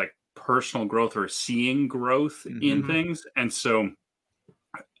myself, like personal growth or seeing growth in things. And so,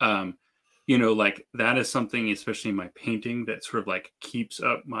 like that is something, especially in my painting, that sort of like keeps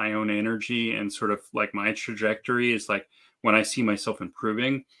up my own energy, and sort of like my trajectory is like when I see myself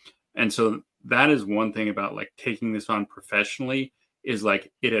improving. And so that is one thing about like taking this on professionally, is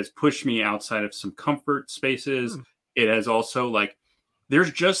like it has pushed me outside of some comfort spaces. It has also like,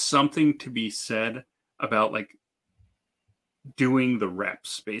 there's just something to be said about like doing the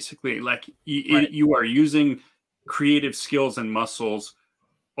reps, basically. Like you are using creative skills and muscles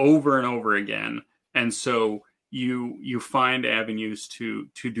over and over again. And so you find avenues to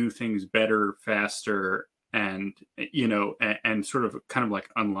do things better, faster, and and sort of kind of like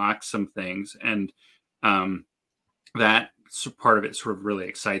unlock some things. And that part of it sort of really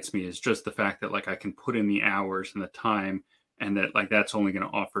excites me, is just the fact that like I can put in the hours and the time, and that like that's only going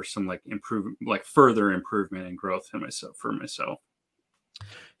to offer some like further improvement and growth in myself.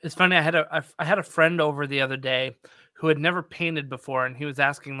 It's funny, I had a friend over the other day who had never painted before, and he was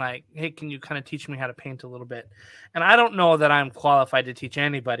asking like, hey, can you kind of teach me how to paint a little bit? And I don't know that I'm qualified to teach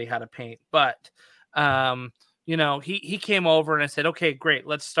anybody how to paint, but he came over and I said, okay, great.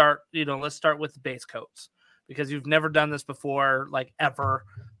 Let's start with the base coats because you've never done this before, like ever.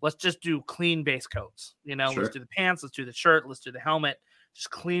 Let's just do clean base coats. Sure. Let's do the pants, let's do the shirt, let's do the helmet, just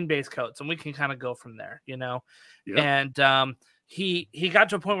clean base coats. And we can kind of go from there, Yeah. And, he got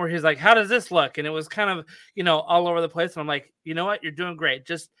to a point where he's like, how does this look? And it was kind of, all over the place. And I'm like, you know what? You're doing great.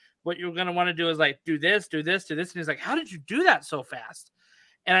 Just what you're going to want to do is like, do this, do this, do this. And he's like, how did you do that so fast?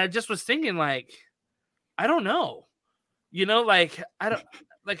 And I just was thinking like, I don't know, like, I don't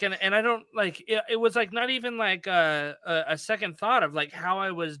like, and I don't like, it was like, not even like a second thought of like how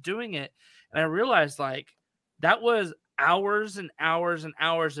I was doing it. And I realized like that was hours and hours and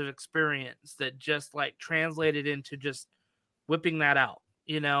hours of experience that just like translated into just whipping that out,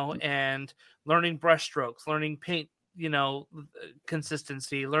 and learning brush strokes, learning paint,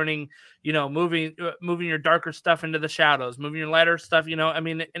 consistency, learning, moving your darker stuff into the shadows, moving your lighter stuff,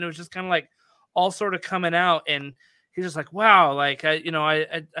 and it was just kind of like all sort of coming out. And he's just like, wow, like, I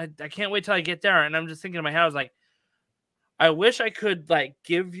can't wait till I get there. And I'm just thinking in my head, I was like, I wish I could like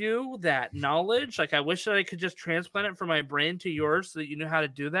give you that knowledge. Like, I wish that I could just transplant it from my brain to yours so that you knew how to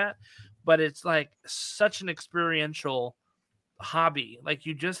do that. But it's like such an experiential hobby. Like,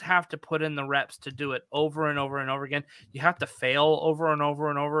 you just have to put in the reps to do it over and over and over again. You have to fail over and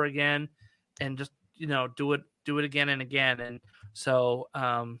over and over again and just, do it again and again. And so,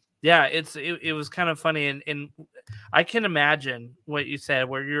 yeah, it was kind of funny. And I can imagine what you said,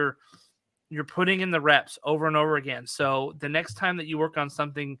 where you're putting in the reps over and over again. So the next time that you work on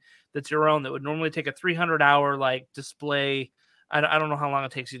something that's your own, that would normally take a 300-hour like display, I don't know how long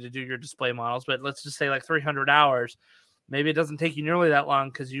it takes you to do your display models, but let's just say like 300 hours. Maybe it doesn't take you nearly that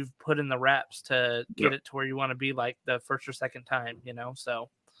long because you've put in the reps to get it to where you want to be like the first or second time, So,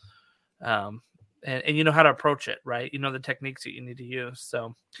 and you know how to approach it, right? You know the techniques that you need to use.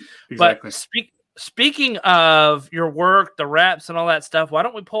 So, exactly. But speaking of your work, the reps and all that stuff, why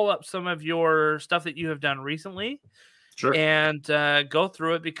don't we pull up some of your stuff that you have done recently? Sure. And go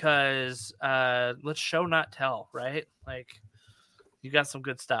through it because let's show, not tell, right? Like, you got some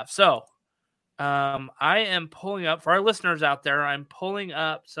good stuff. So, I am pulling up, for our listeners out there, I'm pulling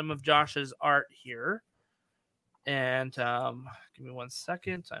up some of Josh's art here. And give me 1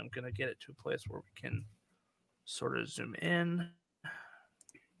 second. I'm going to get it to a place where we can sort of zoom in.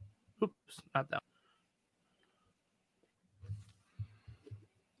 Oops, not that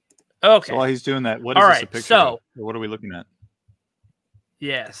one. Okay. So while he's doing that, what is this a picture of? What are we looking at?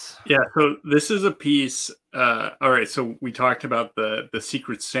 Yes. Yeah, so this is a piece. All right, so we talked about the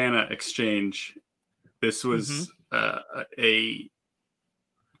Secret Santa exchange. This was a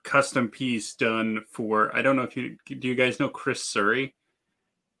custom piece done for, I don't know if do you guys know Chris Surrey?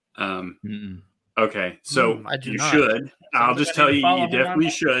 Okay, so you should. I'll just tell you, you definitely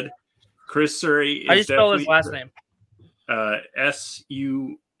should. Chris Surrey is How do you spell his last name? Suhre.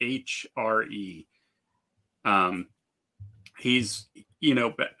 He's,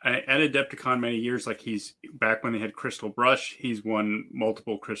 at Adepticon many years, like he's back when they had Crystal Brush, he's won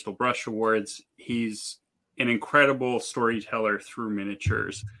multiple Crystal Brush awards. He's an incredible storyteller through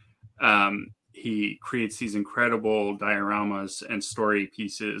miniatures. He creates these incredible dioramas and story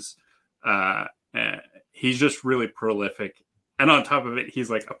pieces. He's just really prolific. And on top of it,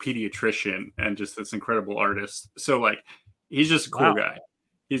 he's like a pediatrician and just this incredible artist. So like, he's just a cool guy.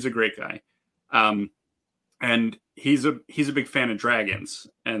 He's a great guy. And he's a big fan of dragons.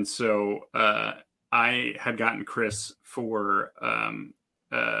 And so I had gotten Chris for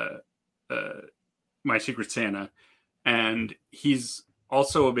My Secret Santa. And he's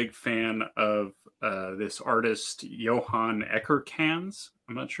also a big fan of this artist, Johan Eckerkans.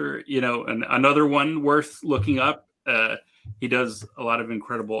 I'm not sure, and another one worth looking up. He does a lot of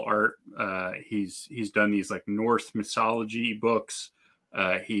incredible art. He's done these like Norse mythology books.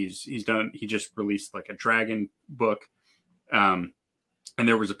 He just released like a dragon book. And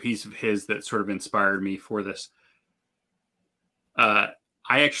there was a piece of his that sort of inspired me for this. I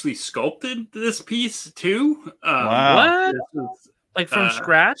actually sculpted this piece too. What? Like from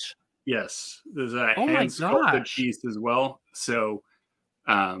scratch? Yes. There's a hand sculpted piece as well. So,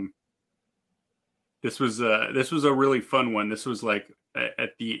 this was a really fun one. This was like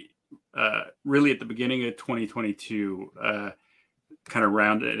at the beginning of 2022, kind of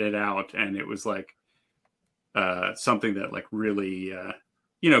rounded it out. And it was like, something that like really, kind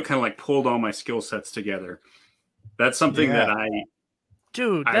of like pulled all my skill sets together. That's something that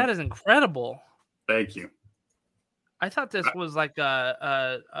that is incredible. Thank you. I thought this was like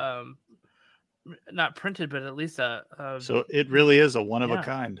not printed, but at least so it really is a one of a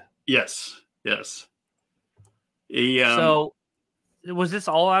kind. Yes. So was this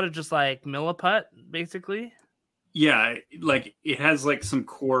all out of just like Milliput, basically? Yeah, like it has like some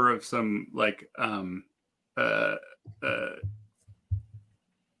core of some like uh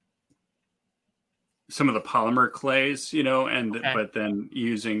some of the polymer clays, and Okay. but then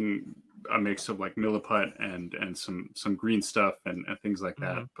using a mix of like milliput and some green stuff and things like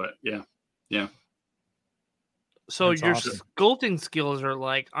that. But yeah. So That's your awesome. sculpting skills are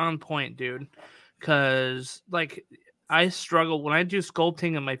like on point, dude. Because like I struggle when I do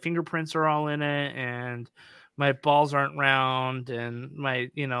sculpting and my fingerprints are all in it and my balls aren't round and my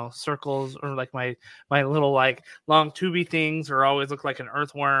circles or like my little like long tubey things are always look like an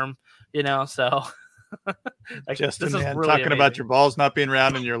earthworm, so like Justin, this is man, really talking amazing. about your balls not being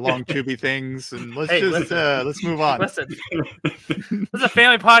round and your long tubey things, and let's let's move on. Listen, this is a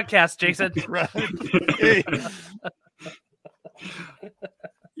family podcast, Jason. Right. Hey.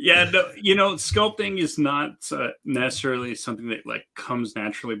 Yeah, no, sculpting is not necessarily something that like comes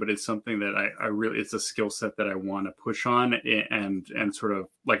naturally, but it's something that I really, it's a skill set that I want to push on and sort of,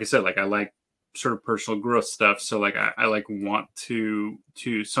 like I said, like I like sort of personal growth stuff. So like I like want to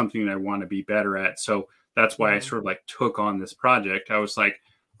something that I want to be better at. So that's why I sort of like took on this project. I was like,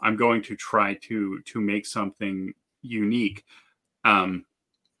 I'm going to try to make something unique.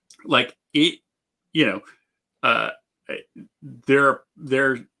 Like it, they're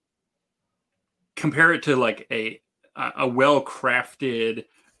compare it to like a well-crafted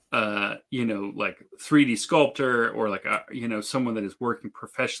like 3D sculptor or like someone that is working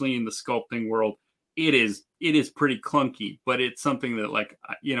professionally in the sculpting world. It is pretty clunky, but it's something that like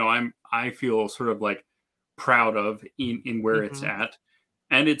I feel sort of like proud of in where it's at,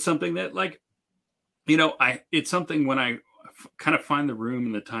 and it's something that like it's something when I kind of find the room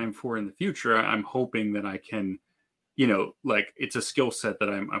and the time for in the future, I'm hoping that I can like it's a skill set that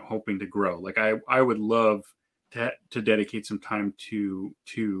I'm hoping to grow. Like I would love to dedicate some time to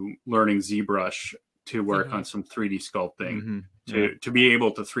learning ZBrush to work on some 3D sculpting to be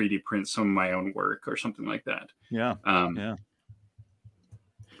able to 3D print some of my own work or something like that. Yeah.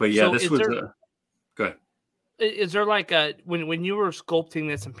 But yeah, so this was good. Is there like a when you were sculpting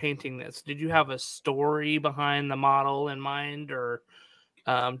this and painting this, did you have a story behind the model in mind, or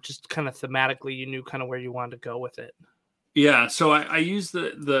just kind of thematically you knew kind of where you wanted to go with it? Yeah, so I used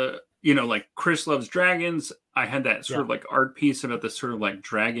the like Chris Loves Dragons. I had that sort of like art piece about this sort of like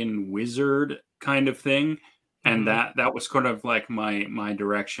dragon wizard kind of thing, and that was kind of like my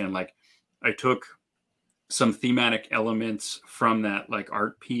direction. Like I took some thematic elements from that like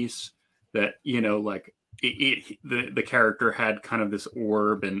art piece that like the character had kind of this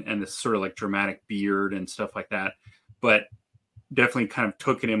orb and this sort of like dramatic beard and stuff like that, but definitely kind of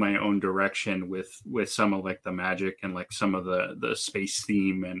took it in my own direction with some of like the magic and like some of the space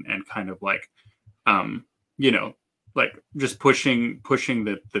theme and kind of like like just pushing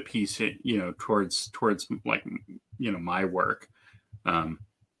the piece towards like my work. I'm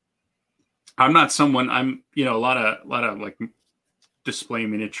not someone, I'm a lot of like display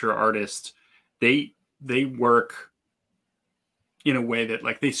miniature artists, they work in a way that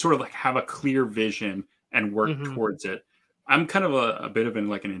like they sort of like have a clear vision and work towards it. I'm kind of a bit of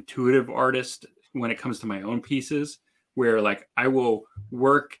an intuitive artist when it comes to my own pieces, where like I will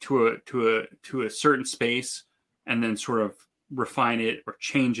work to a certain space and then sort of refine it or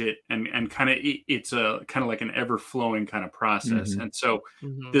change it and kind of it's a kind of like an ever flowing kind of process. And so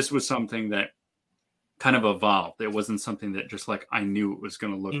this was something that kind of evolved. It wasn't something that just like I knew it was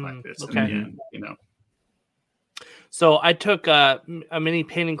going to look like this in the end, So I took a mini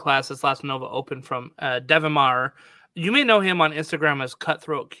painting class this last Nova Open from Devin Maher. You may know him on Instagram as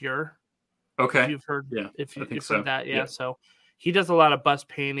Cutthroat Cure. Okay. If you've heard, if you've so. heard that, so he does a lot of bust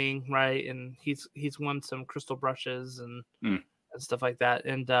painting, right? And he's won some crystal brushes and stuff like that.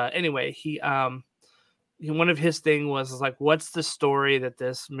 And anyway, he one of his thing was like, what's the story that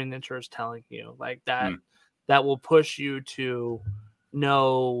this miniature is telling you, like that will push you to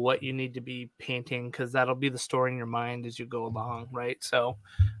know what you need to be painting, because that'll be the story in your mind as you go along, right? So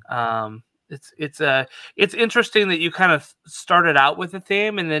it's interesting that you kind of started out with a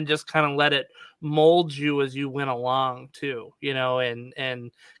theme and then just kind of let it mold you as you went along too, and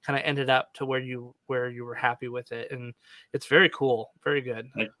kind of ended up to where you were happy with it. And it's very cool. Very good.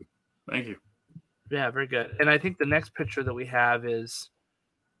 Thank you. Yeah, very good. And I think the next picture that we have is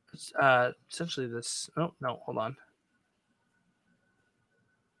essentially this. Oh, no, hold on.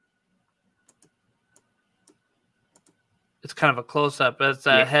 It's kind of a close-up. It's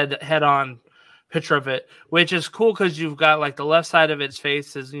a head-on picture of it, which is cool because you've got like the left side of its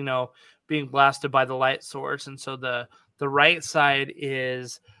face is, being blasted by the light source. And so the right side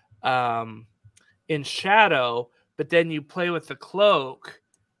is in shadow, but then you play with the cloak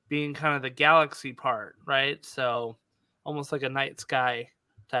being kind of the galaxy part, right? So almost like a night sky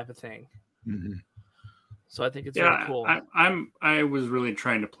type of thing. Mm-hmm. So I think it's very cool. I was really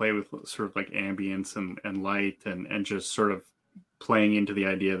trying to play with sort of like ambience and light and just sort of playing into the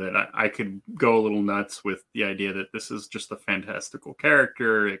idea that I could go a little nuts with the idea that this is just a fantastical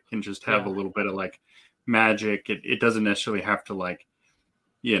character. It can just have a little bit of like magic. It doesn't necessarily have to like,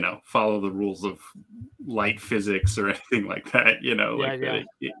 follow the rules of light physics or anything like that,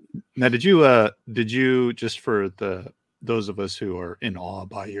 Now, did you just for those of us who are in awe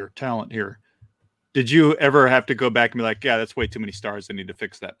by your talent here, did you ever have to go back and be like, yeah, that's way too many stars, I need to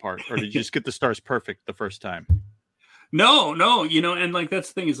fix that part? Or did you just get the stars perfect the first time? No, and like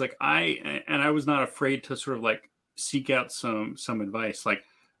that's the thing is like I was not afraid to sort of like seek out some advice. Like,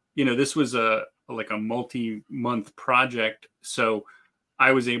 this was a multi-month project, so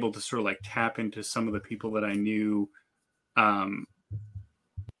I was able to sort of like tap into some of the people that I knew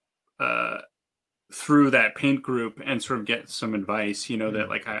through that paint group and sort of get some advice, that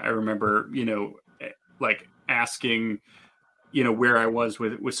like I remember, like asking, where I was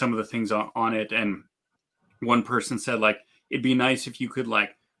with some of the things on it. And one person said like, it'd be nice if you could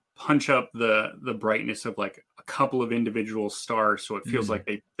like punch up the brightness of like a couple of individual stars so it feels like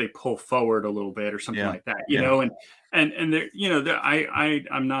they pull forward a little bit or something like that, you know, and there,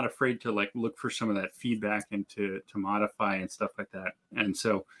 I'm not afraid to like look for some of that feedback and to modify and stuff like that. And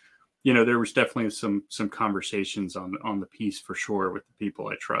so, there was definitely some conversations on the piece for sure with the people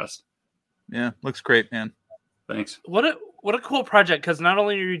I trust. Yeah, looks great, man. Thanks. What a cool project, because not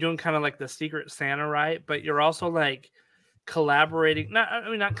only are you doing kind of like the Secret Santa, right, but you're also like collaborating.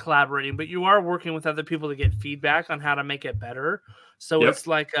 Not collaborating, but you are working with other people to get feedback on how to make it better. So it's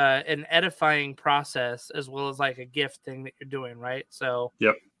like an edifying process as well as like a gift thing that you're doing, right? So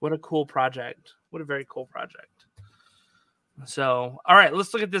what a cool project. What a very cool project. So, all right,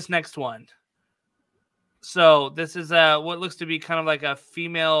 let's look at this next one. So this is what looks to be kind of like a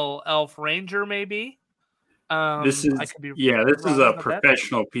female elf ranger, maybe. This is a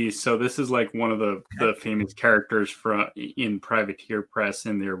professional piece. So this is like one of the famous characters in Privateer Press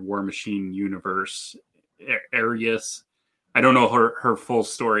in their War Machine universe. Arius. I don't know her full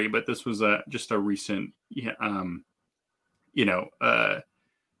story, but this was just a recent,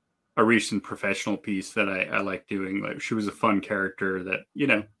 a recent professional piece that I like doing. Like, she was a fun character that,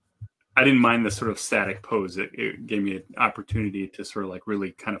 I didn't mind the sort of static pose. It gave me an opportunity to sort of like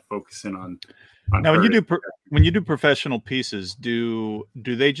really kind of focus in on now, when you do professional pieces, do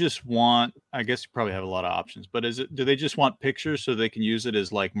they just want, I guess you probably have a lot of options, but do they just want pictures so they can use it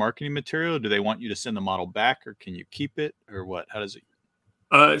as like marketing material? Do they want you to send the model back, or can you keep it, or what? How does it?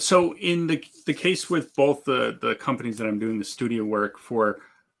 So in the case with both the companies that I'm doing the studio work for,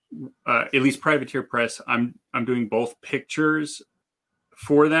 at least Privateer Press, I'm doing both pictures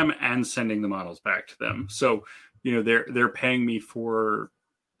for them and sending the models back to them. So, they're paying me for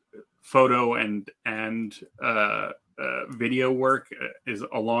photo and video work is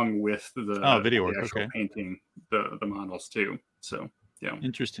along with the video work, actual painting the models too. So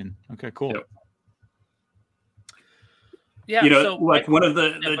interesting. Okay, cool. Yeah, so like one of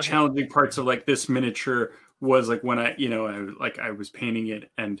the challenging parts of like this miniature was like when I was painting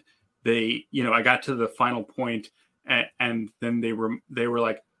it, and they, I got to the final point, and then they were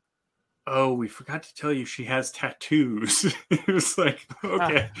like, oh, we forgot to tell you she has tattoos. It was like,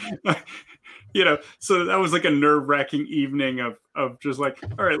 okay. So that was like a nerve-wracking evening of just like,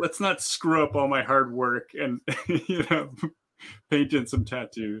 all right, let's not screw up all my hard work and, paint in some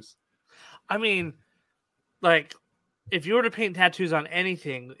tattoos. I mean, like, if you were to paint tattoos on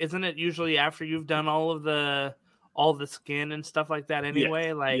anything, isn't it usually after you've done all the skin and stuff like that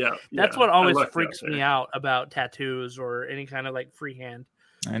anyway? That's what always freaks me out about tattoos or any kind of like freehand.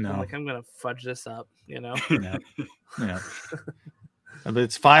 I know. I'm gonna fudge this up, Yeah. But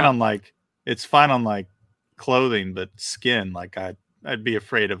it's fine on like clothing, but skin, like I'd be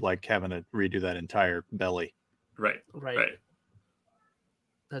afraid of like having to redo that entire belly. Right.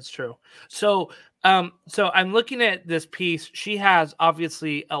 That's true. So I'm looking at this piece. She has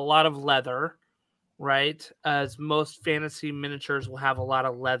obviously a lot of leather, right? As most fantasy miniatures will have a lot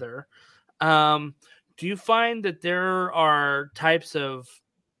of leather. Do you find that there are types of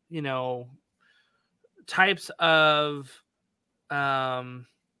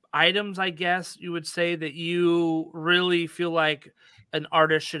items, I guess you would say, that you really feel like an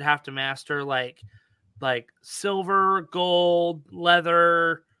artist should have to master, like silver, gold,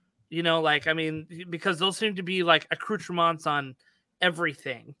 leather, because those seem to be like accoutrements on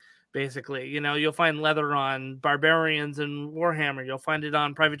everything. basically. You'll find leather on Barbarians and Warhammer. You'll find it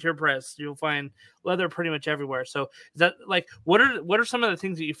on Privateer Press. You'll find leather pretty much everywhere. So is that like, what are some of the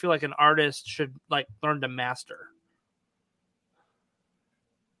things that you feel like an artist should like learn to master?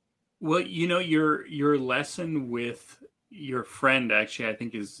 Well, your lesson with your friend actually, I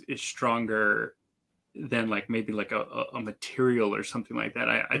think is stronger than like maybe like a material or something like that.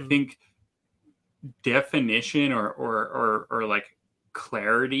 I think definition or like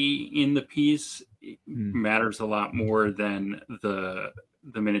clarity in the piece matters a lot more than the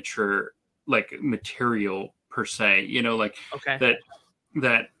miniature like material per se. Like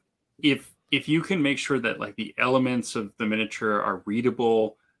that if you can make sure that like the elements of the miniature are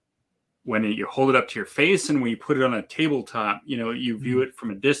readable when you hold it up to your face and when you put it on a tabletop, you view it from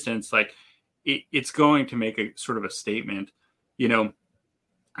a distance, like it's going to make a sort of a statement.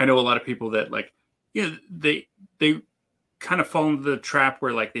 I know a lot of people that like, they kind of fall into the trap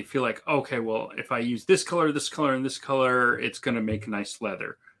where like they feel like, okay, well, if I use this color, and this color, it's going to make nice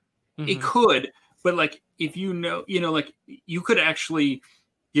leather. It could, but like if like you could actually,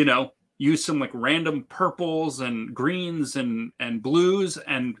 use some like random purples and greens and blues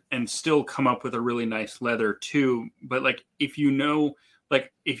and still come up with a really nice leather too. But like if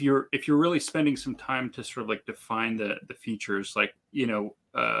like if you're really spending some time to sort of like define the features, like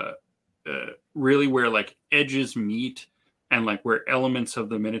really where like edges meet and like where elements of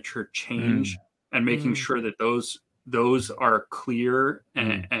the miniature change and making sure that those are clear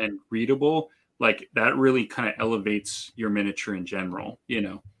and readable, like that really kind of elevates your miniature in general.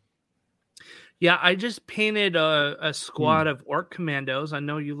 Yeah, I just painted a squad of Orc Commandos. I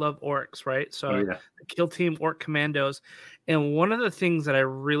know you love orcs, right? So the Kill Team Orc Commandos. And one of the things that I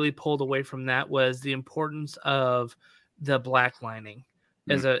really pulled away from that was the importance of the black lining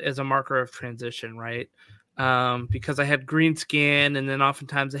as a marker of transition, right? Because I had green skin, and then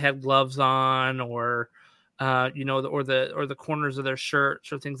oftentimes they had gloves on, or or the corners of their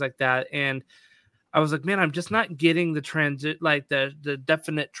shirts or things like that. And I was like, man, I'm just not getting the the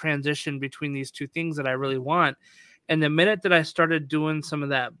definite transition between these two things that I really want. And the minute that I started doing some of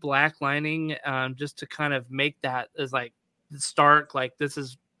that black lining, just to kind of make that as like stark, like this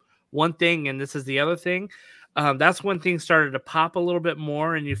is one thing and this is the other thing, that's when things started to pop a little bit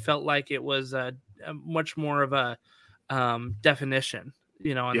more, and you felt like it was a much more of a definition,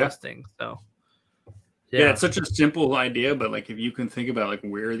 on those things. So. Yeah, it's such a simple idea, but like if you can think about like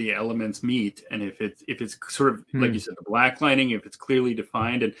where the elements meet, and if it's sort of like you said, the black lining, if it's clearly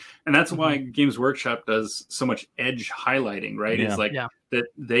defined, and that's why Games Workshop does so much edge highlighting, right? It's like that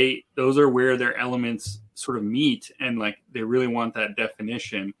those are where their elements sort of meet, and like they really want that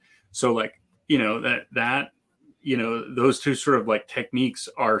definition. So like those two sort of like techniques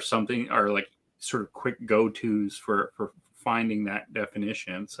are like sort of quick go-tos for finding that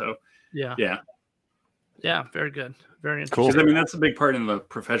definition. So yeah, very good. Very interesting. Cool. Because I mean, that's a big part in the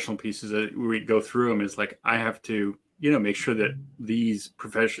professional pieces that we go through them is like, I have to, make sure that these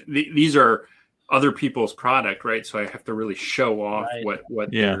are other people's product, right? So I have to really show off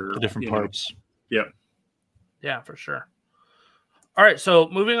what the different parts. Yeah. Yeah, for sure. All right. So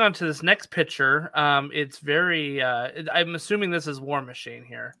moving on to this next picture, it's very, I'm assuming this is War Machine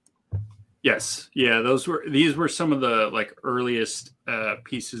here. Yes. Yeah. These were some of the like earliest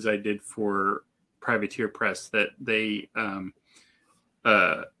pieces I did for Privateer Press that they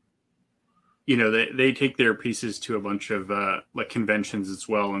they take their pieces to a bunch of like conventions as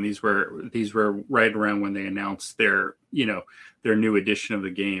well, and these were right around when they announced their new edition of the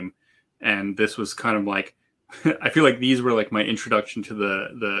game. And this was kind of like I feel like these were like my introduction to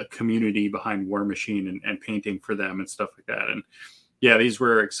the community behind War Machine and painting for them and stuff like that. And yeah, these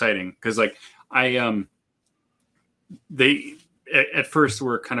were exciting because like they at first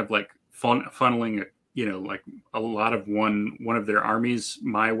were kind of like funneling like a lot of one of their armies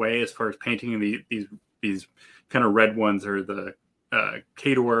my way as far as painting. And these kind of red ones are the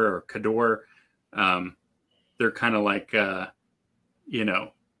Khador or Khador. They're kind of like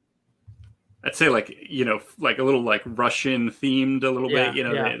I'd say like like a little like Russian themed a little bit.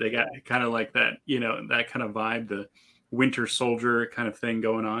 They got kind of like that that kind of vibe, the Winter Soldier kind of thing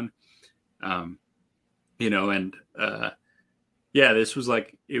going on. This was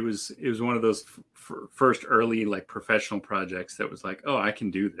like it was one of those first early like professional projects that was like, oh, I can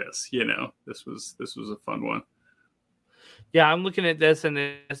do this. This was a fun one. Yeah, I'm looking at this, and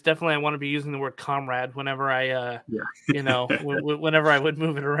it's definitely I want to be using the word comrade whenever I whenever I would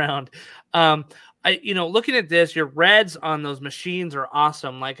move it around. Looking at this, your reds on those machines are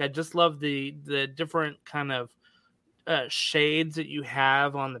awesome. Like I just love the different kind of shades that you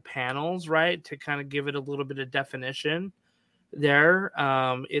have on the panels, right, to kind of give it a little bit of definition. there.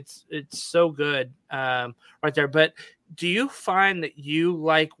 It's so good right there. But do you find that you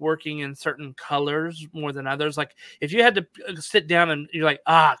like working in certain colors more than others? Like if you had to sit down and you're like,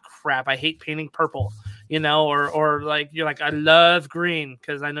 crap, I hate painting purple, or like you're like, I love green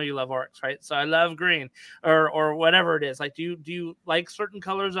because I know you love orcs, right? So I love green or whatever it is. Like, do you like certain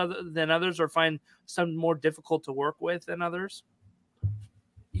colors other than others, or find some more difficult to work with than others?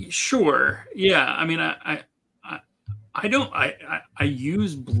 Sure. Yeah. I mean, I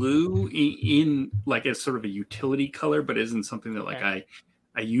use blue in like as sort of a utility color, but isn't something that like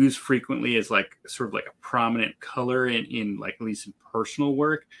I use frequently as like sort of like a prominent color in like at least in personal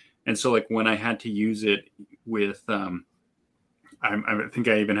work. And so like when I had to use it with I think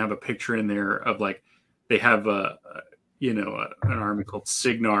I even have a picture in there of like they have an army called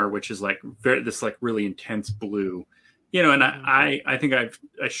Cygnar, which is like this like really intense blue, and I think I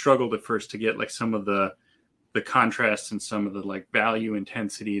struggled at first to get like some of the contrast and some of the like value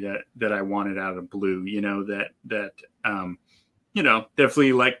intensity that I wanted out of blue, that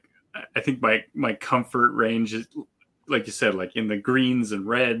definitely like, I think my comfort range is, like you said, like in the greens and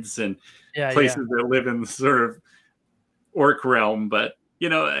reds and places that live in the sort of orc realm. But,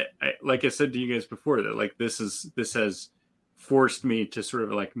 I, like I said to you guys before, that like, this has forced me to sort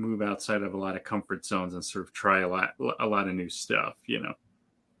of like move outside of a lot of comfort zones and sort of try a lot of new stuff,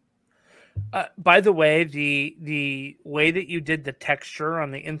 By the way, the way that you did the texture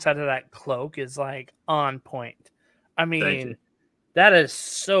on the inside of that cloak is like on point. I mean, that is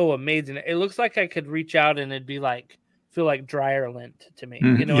so amazing. It looks like I could reach out and it'd be like, feel like dryer lint to me.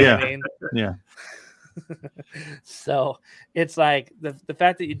 You know what I mean? Yeah. So it's like the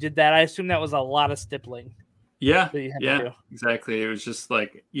fact that you did that, I assume that was a lot of stippling. Yeah, exactly. It was just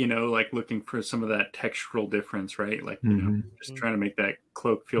like, like looking for some of that textural difference, right? Like, just trying to make that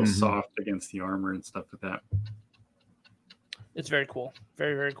cloak feel soft against the armor and stuff like that. It's very cool.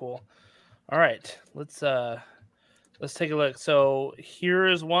 Very, very cool. All right, let's take a look. So here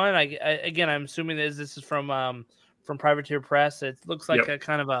is one. Again, I'm assuming this is from Privateer Press. It looks like a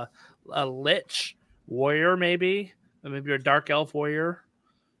kind of a lich warrior, maybe a dark elf warrior.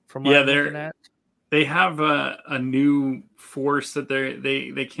 From what I'm looking at. They have a new force that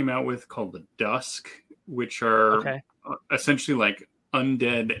they came out with called the Dusk, which are essentially like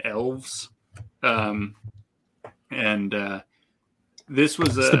undead elves. This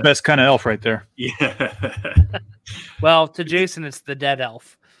was the best kind of elf right there. Yeah. Well, to Jason, it's the dead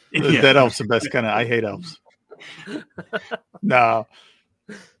elf. The dead elf's the best kind of. I hate elves. No.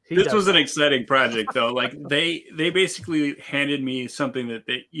 This was an exciting project, though. Like they basically handed me something that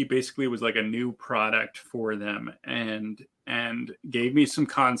basically was like a new product for them, and gave me some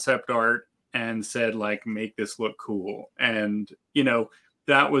concept art and said like, make this look cool. And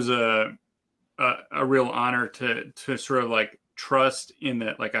that was a real honor to sort of like trust in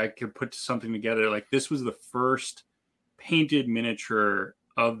that, like I could put something together. Like this was the first painted miniature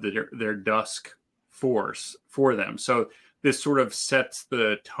of their Dusk force for them. So this sort of sets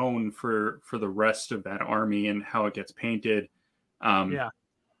the tone for the rest of that army and how it gets painted. And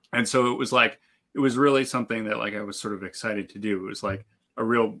so it was really something that like I was sort of excited to do. It was like a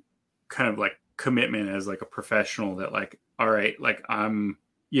real kind of like commitment as like a professional that like, all right, like I'm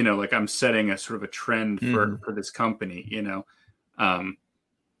setting a sort of a trend for this company,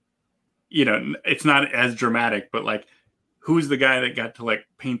 it's not as dramatic, but like, who's the guy that got to like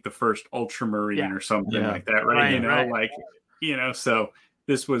paint the first Ultramarine or something like that, right? So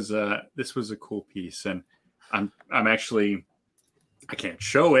this was a cool piece, and I'm actually, I can't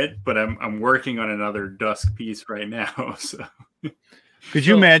show it, but I'm working on another Dusk piece right now. So could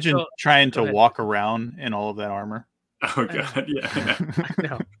you imagine trying to walk around in all of that armor? Oh god, yeah. I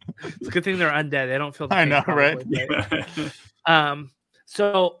know. It's a good thing they're undead. They don't feel the I know, right? Yeah.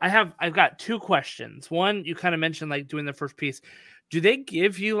 So I've got two questions. One, you kind of mentioned like doing the first piece. Do they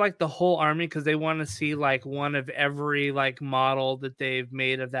give you like the whole army because they want to see like one of every like model that they've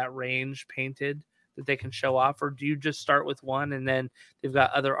made of that range painted that they can show off, or do you just start with one and then they've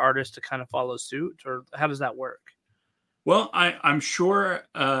got other artists to kind of follow suit, or how does that work? Well, I'm sure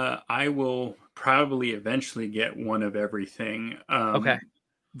I will probably eventually get one of everything. Okay.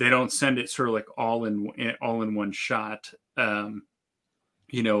 They don't send it sort of like all in one shot. I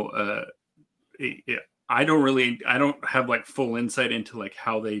don't have like full insight into like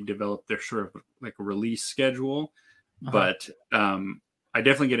how they develop their sort of like release schedule, but I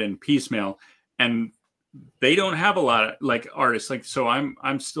definitely get it in piecemeal, and they don't have a lot of like artists. Like, so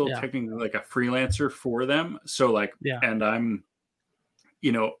I'm still technically like a freelancer for them. So like, and I'm,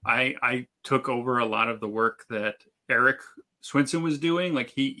 I took over a lot of the work that Eric Swinson was doing. Like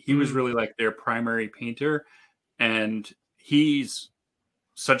he was really like their primary painter, and he's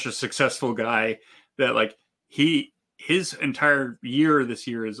such a successful guy that like his entire year this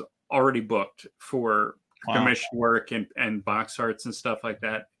year is already booked for commission work and box arts and stuff like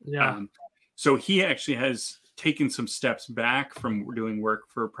that. Yeah. So he actually has taken some steps back from doing work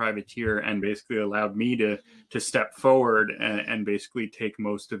for Privateer and basically allowed me to step forward and basically take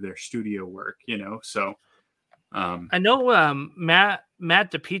most of their studio work, you know? So I know Matt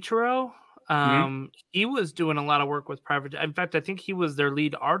DiPietro, he was doing a lot of work with Privateer. In fact, I think he was their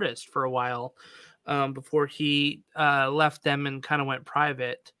lead artist for a while before he left them and kind of went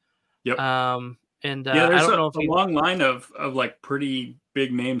private. Yep. And yeah, there's I don't know if a long line of like pretty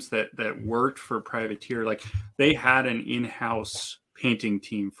big names that worked for Privateer. Like they had an in-house painting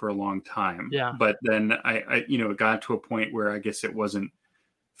team for a long time. Yeah. But then I it got to a point where I guess it wasn't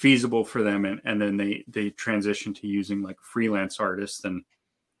feasible for them, and then they transitioned to using like freelance artists, and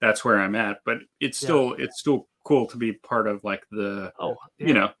that's where I'm at. But it's still cool to be part of like the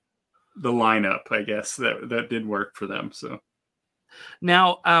the lineup, I guess, that did work for them. So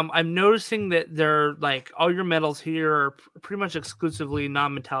now I'm noticing that they're like all your metals here are pretty much exclusively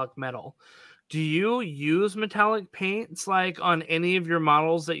non-metallic metal. Do you use metallic paints like on any of your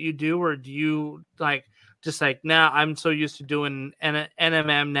models that you do, or do you like just like, nah, I'm so used to doing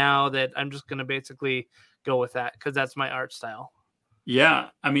NMM now that I'm just going to basically go with that because that's my art style? Yeah,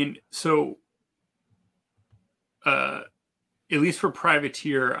 I mean, so at least for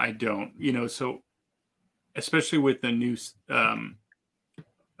Privateer, I don't, so especially with the new,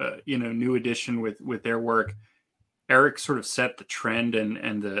 new edition with their work, Eric sort of set the trend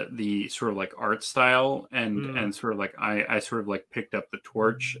and the sort of like art style and sort of like I sort of like picked up the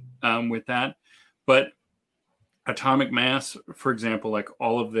torch with that. But Atomic Mass, for example, like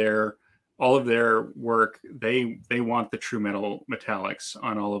all of their work, they want the true metal metallics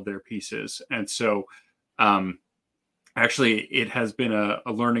on all of their pieces. And so actually it has been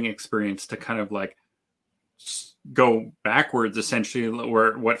a learning experience to kind of like go backwards, essentially,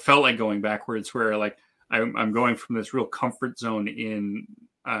 where what felt like going backwards, where like I'm going from this real comfort zone in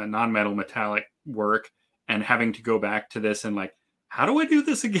non-metal metallic work and having to go back to this and like, how do I do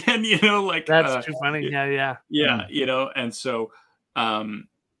this again? Like that's too funny. Yeah. And so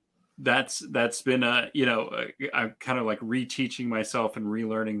that's been I'm kind of like reteaching myself and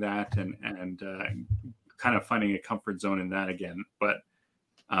relearning that and kind of finding a comfort zone in that again. But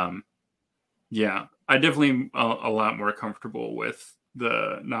I definitely a lot more comfortable with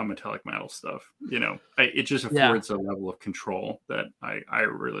the non-metallic metal stuff. It just affords a level of control that I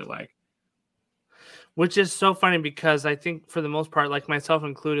really like. Which is so funny because I think for the most part, like myself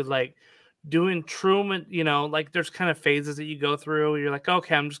included, like doing true, like there's kind of phases that you go through. You're like,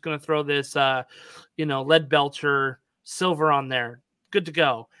 okay, I'm just going to throw this, Leadbelcher silver on there. Good to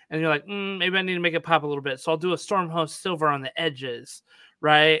go. And you're like, maybe I need to make it pop a little bit. So I'll do a Stormhost silver on the edges.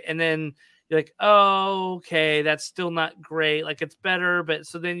 Right. And then you're like, oh, okay, that's still not great. Like it's better. But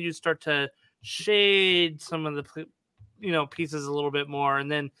so then you start to shade some of the, pieces a little bit more.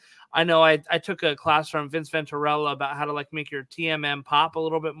 And then I know I took a class from Vince Venturella about how to like make your TMM pop a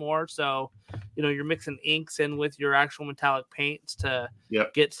little bit more. So, you're mixing inks in with your actual metallic paints to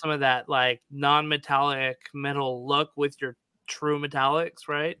get some of that like non-metallic metal look with your true metallics,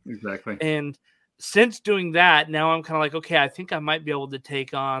 right? Exactly. And since doing that, now I'm kind of like, okay, I think I might be able to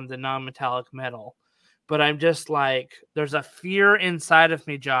take on the non-metallic metal. But I'm just like, there's a fear inside of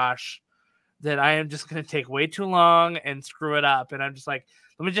me, Josh, that I am just going to take way too long and screw it up. And I'm just like,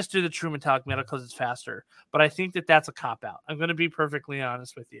 let me just do the true metallic metal because it's faster. But I think that that's a cop out. I'm going to be perfectly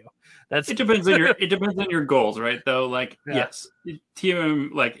honest with you. It depends on your goals, right? Though, like, yes,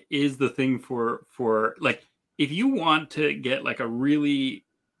 TMM like is the thing for like if you want to get like a really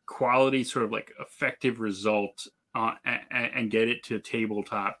quality sort of like effective result and get it to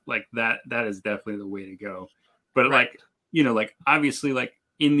tabletop, like that is definitely the way to go. But like obviously like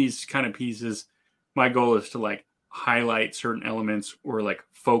in these kind of pieces, my goal is to like highlight certain elements or like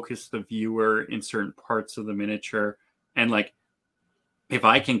focus the viewer in certain parts of the miniature. And like, if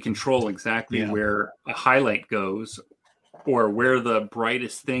I can control exactly where a highlight goes or where the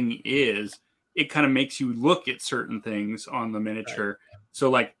brightest thing is, it kind of makes you look at certain things on the miniature. Right. So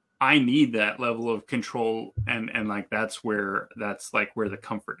like, I need that level of control. And like, that's like where the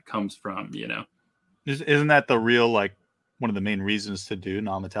comfort comes from, Isn't that the real, like, one of the main reasons to do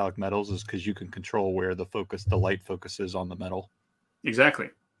non-metallic metals is because you can control where the light focuses on the metal.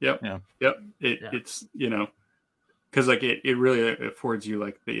 Exactly. Yep. Yeah. Yep. It's, because like it really affords you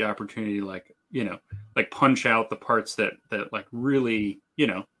like the opportunity, like, like punch out the parts that like really,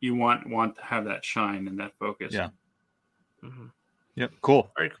 you want to have that shine and that focus. Yeah. Mm-hmm. Yep. Cool.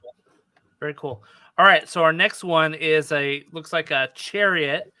 Very cool. Very cool. All right, so our next one is looks like a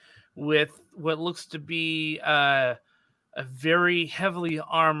chariot with what looks to be a very heavily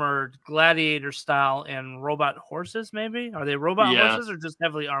armored gladiator style and robot horses. Maybe are they robot horses or just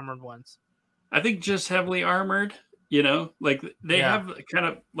heavily armored ones? I think just heavily armored. Like they have kind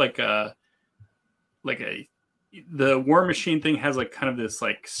of like the War Machine thing has like kind of this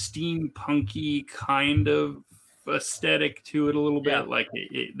like steampunky kind of aesthetic to it a little bit. Like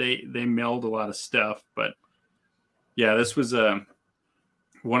they meld a lot of stuff, but yeah, this was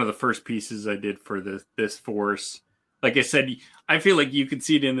one of the first pieces I did for this force. Like I said, I feel like you can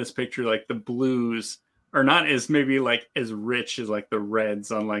see it in this picture. Like the blues are not as maybe like as rich as like the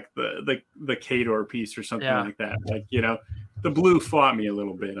reds on like the Khador piece or something like that. Like the blue fought me a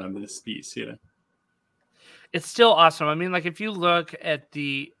little bit on this piece. It's still awesome. I mean, like if you look at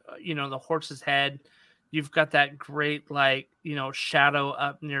the the horse's head, you've got that great like shadow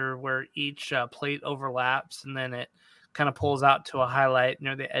up near where each plate overlaps, and then it kind of pulls out to a highlight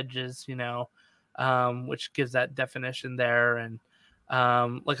near the edges. Which gives that definition there, and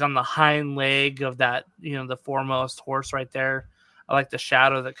like on the hind leg of that the foremost horse right there, I like the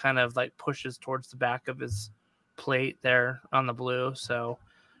shadow that kind of like pushes towards the back of his plate there on the blue. So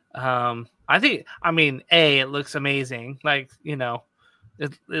I mean it looks amazing, like it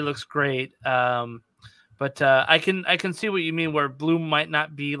looks great, but I can see what you mean where blue might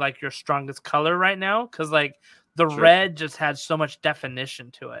not be like your strongest color right now, because like the red just had so much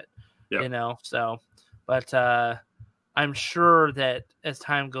definition to it. So but I'm sure that as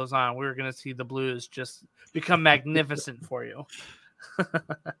time goes on, we're going to see the blues just become magnificent for you.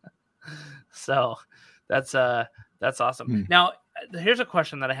 So that's awesome. Now here's a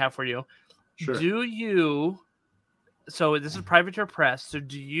question that I have for you. Sure. So this is Privateer Press. So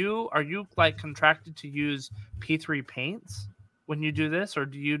are you like contracted to use P3 paints when you do this, or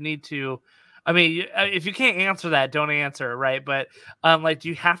do you need to? I mean, if you can't answer that, don't answer, right? But like, do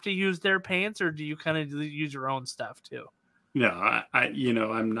you have to use their paints, or do you kind of use your own stuff too? No,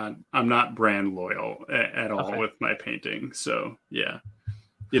 I'm not brand loyal at all with my painting. So yeah,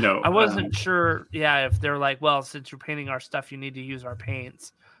 I wasn't sure. Yeah, if they're like, well, since you're painting our stuff, you need to use our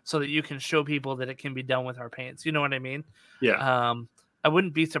paints so that you can show people that it can be done with our paints. You know what I mean? Yeah. I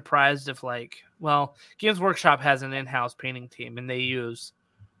wouldn't be surprised if Games Workshop has an in-house painting team and they use,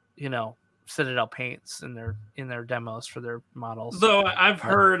 Citadel paints in their demos for their models. Though I've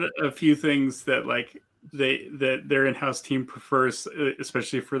heard a few things that like their in-house team prefers,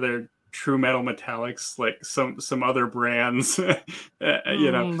 especially for their true metal metallics, like some other brands,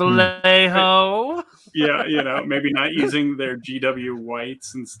 Vallejo. Yeah, maybe not using their GW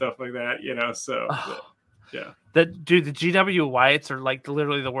whites and stuff like that, so yeah. The GW whites are like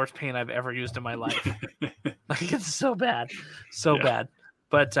literally the worst paint I've ever used in my life. Like it's so bad. Bad.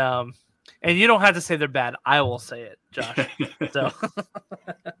 But and you don't have to say they're bad. I will say it, Josh.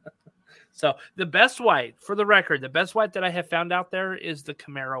 So the best white, for the record, the best white that I have found out there is the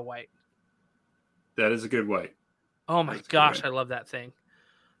Chimera white. That is a good white. Oh my gosh, I love that thing.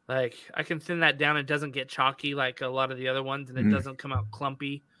 Like I can thin that down. It doesn't get chalky like a lot of the other ones, and it doesn't come out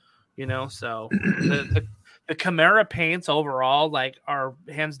clumpy. So the Chimera paints overall like are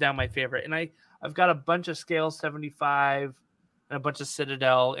hands down my favorite. And I've got a bunch of Scale 75 and a bunch of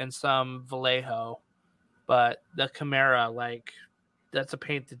Citadel and some Vallejo, but the Chimera, like that's a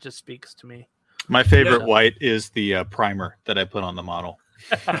paint that just speaks to me. My favorite white is the primer that I put on the model.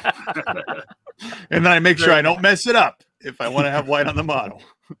 And then I make sure I don't mess it up if I want to have white on the model.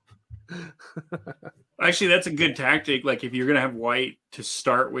 Actually, that's a good tactic. Like if you're going to have white, to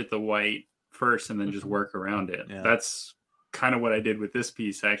start with the white first and then just work around it. Yeah. That's kind of what I did with this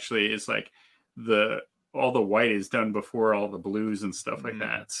piece. Actually, is like all the white is done before all the blues and stuff like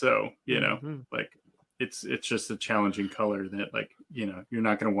that. So, like it's just a challenging color that like, you're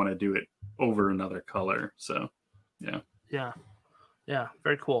not going to want to do it over another color. So, yeah. Yeah.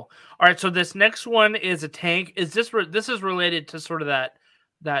 Very cool. All right. So this next one is a tank. Is this is related to sort of that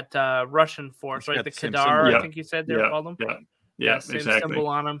Russian force, right? The Khadar, I think you said they were called them. Yeah, same exactly. Symbol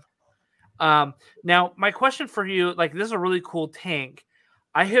on them. Now my question for you, like this is a really cool tank.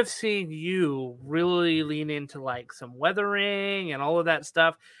 I have seen you really lean into like some weathering and all of that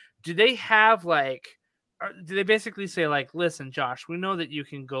stuff. Do they have do they basically say like, listen, Josh, we know that you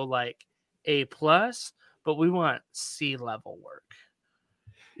can go like A+, but we want C level work.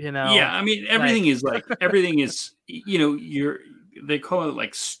 Yeah, I mean everything is they call it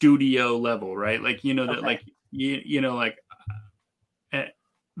like studio level, right? Like that like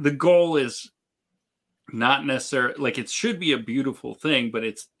the goal is not necessarily like it should be a beautiful thing, but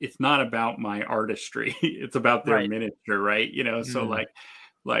it's not about my artistry. It's about their miniature, right? So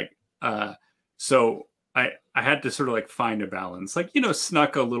So I had to sort of like find a balance, like,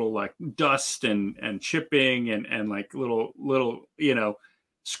 snuck a little like dust and chipping and like little,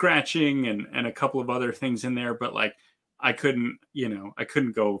 scratching and a couple of other things in there. But like, I couldn't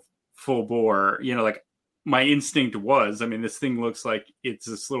go full bore, like my instinct was, I mean, this thing looks like it's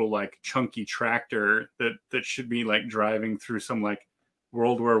this little like chunky tractor that should be like driving through some like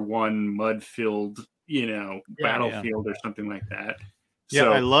World War I mud filled, battlefield or something like that. Yeah.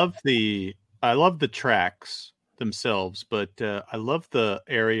 So, I love the tracks themselves, but I love the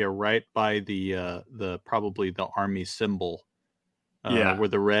area right by the probably the Army symbol, where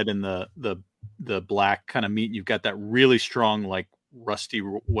the red and the black kind of meet. And you've got that really strong, like rusty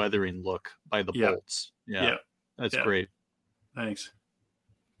weathering look by the bolts. Yeah. That's great. Thanks.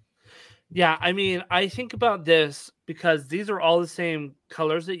 Yeah, I mean, I think about this because these are all the same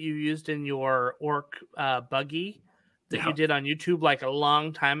colors that you used in your orc buggy that you did on YouTube like a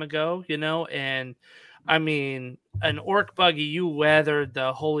long time ago, and I mean, an orc buggy, you weathered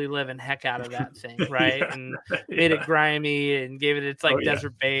the holy living heck out of that thing, right? And made it grimy and gave it its like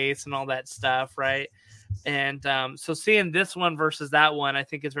desert base and all that stuff, right? And so seeing this one versus that one, I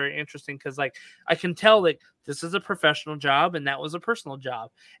think is very interesting because like I can tell like this is a professional job and that was a personal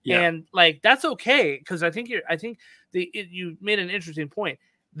job, and like that's okay because I think you made an interesting point.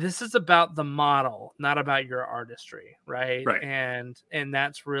 This is about the model, not about your artistry, right? Right. And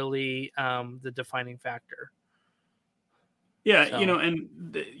that's really the defining factor. Yeah, so. And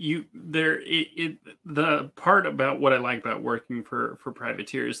the part about what I like about working for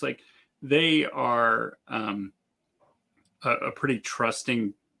privateers, like they are a pretty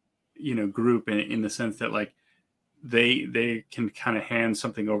trusting, group in the sense that like they can kind of hand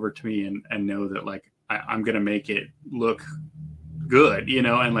something over to me and know that like I'm going to make it look good,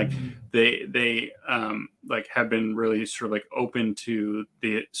 and like they like have been really sort of like open to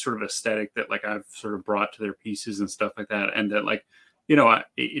the sort of aesthetic that like I've sort of brought to their pieces and stuff like that, and that like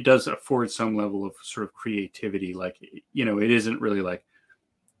it does afford some level of sort of creativity, like it isn't really like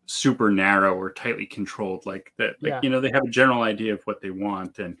super narrow or tightly controlled like that, like they have a general idea of what they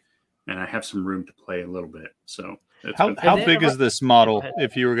want, and I have some room to play a little bit. So how big is this model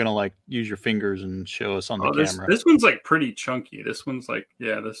if you were going to like use your fingers and show us on the camera? This one's like pretty chunky. This one's like,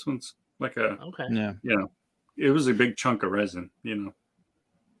 this one's like it was a big chunk of resin,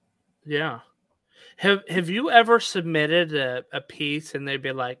 Yeah. Have you ever submitted a piece and they'd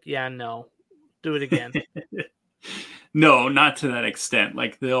be like, yeah, no, do it again? No, not to that extent.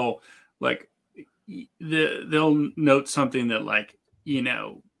 Like they'll note something that like,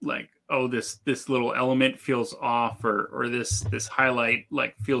 like, oh, this little element feels off, or this highlight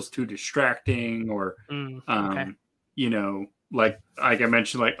like feels too distracting, or like I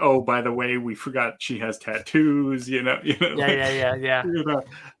mentioned, like, oh, by the way, we forgot she has tattoos, Yeah.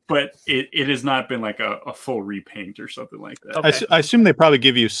 But it has not been like a full repaint or something like that. Okay. I assume they probably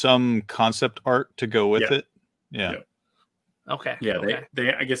give you some concept art to go with it. Yeah. Okay. Yeah. Okay.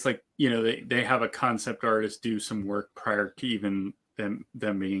 They I guess like they have a concept artist do some work prior to even them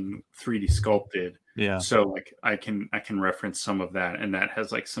being 3D sculpted. Yeah. So like I can reference some of that, and that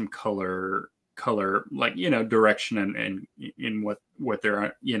has like some color like direction and in what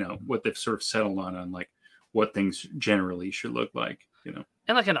they're what they've sort of settled on like what things generally should look like, and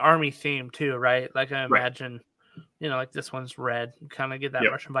like an army theme too, right? Like I imagine like this one's red, kind of get that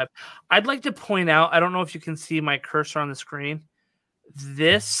Russian vibe. I'd like to point out, I don't know if you can see my cursor on the screen,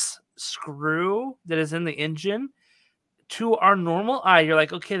 this screw that is in the engine, to our normal eye, you're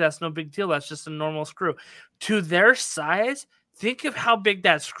like, okay, that's no big deal. That's just a normal screw. To their size, think of how big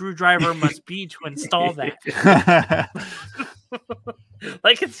that screwdriver must be to install that.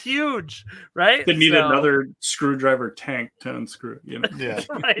 Like it's huge, right? They need another screwdriver tank to unscrew. Yeah.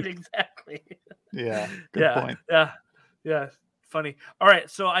 Right, exactly. Yeah. Good point. Yeah. Funny. All right,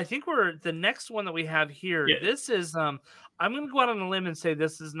 so I think the next one that we have here. Yeah. This is I'm going to go out on a limb and say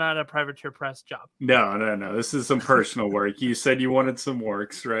this is not a Privateer Press job. No. This is some personal work. You said you wanted some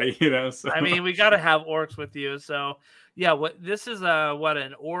orcs, right? So. I mean, we got to have orcs with you. So, yeah, this is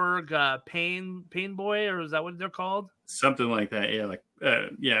an org pain boy, or is that what they're called? Something like that. Yeah, like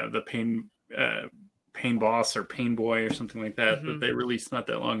the pain boss or pain boy or something like that that they released not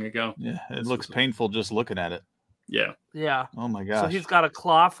that long ago. Yeah, it looks painful just looking at it. Yeah. Yeah. Oh my gosh. So he's got a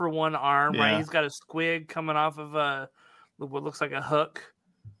claw for one arm, right? He's got a squig coming off of what looks like a hook.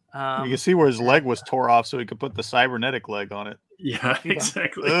 You can see where his leg was tore off, so he could put the cybernetic leg on it. Yeah,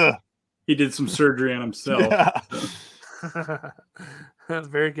 exactly. He did some surgery on himself. Yeah.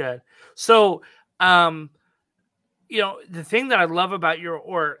 Very good. So, the thing that I love about your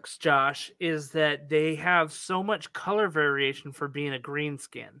orcs, Josh, is that they have so much color variation for being a green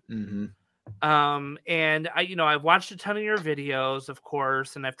skin. Mm-hmm. And I've watched a ton of your videos, of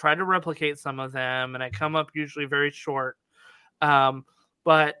course, and I've tried to replicate some of them, and I come up usually very short.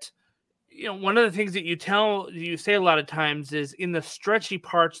 But one of the things that you say a lot of times is in the stretchy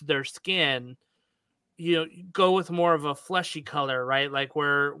parts of their skin, go with more of a fleshy color, right? Like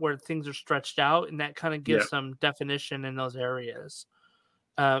where things are stretched out, and that kind of gives some definition in those areas.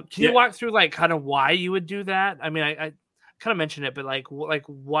 Can you walk through like kind of why you would do that? I mean, I kind of mentioned it, but like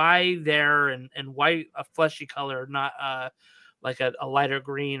why there and why a fleshy color, not like a lighter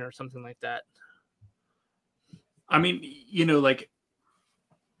green or something like that? I mean, like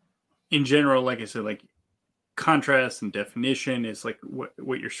in general, like I said, like contrast and definition is like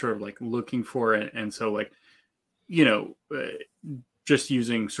what you're sort of like looking for. And so like, just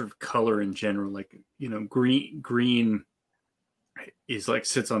using sort of color in general, like, green is like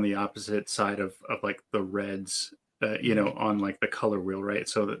sits on the opposite side of like the reds, on like the color wheel, right?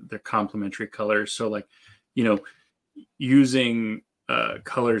 So they're complementary colors. So like, using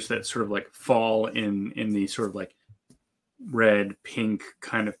colors that sort of like fall in these sort of like red, pink,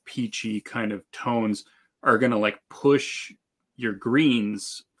 kind of peachy kind of tones are going to like push your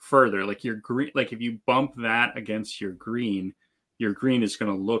greens further. Like your green, like if you bump that against your green is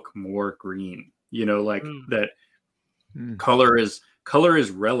going to look more green, like that. Color is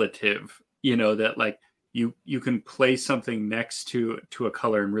relative, that like you can place something next to a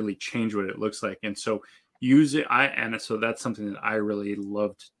color and really change what it looks like. And so so that's something that I really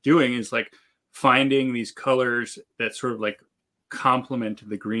loved doing, is like finding these colors that sort of like complemented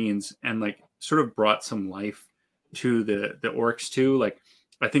the greens and like sort of brought some life to the orcs too. Like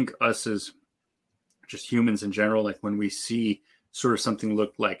I think us as just humans in general, like when we see sort of something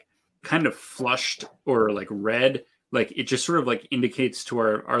look like kind of flushed or like red, like it just sort of like indicates to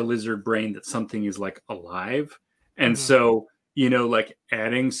our lizard brain that something is like alive. And so, like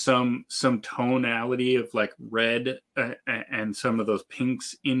adding some tonality of like red and some of those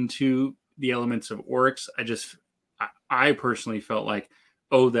pinks into the elements of orcs, I personally felt like,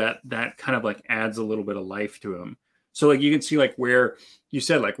 that kind of like adds a little bit of life to him. So like you can see like where you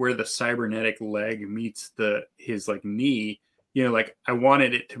said like where the cybernetic leg meets his like knee, like I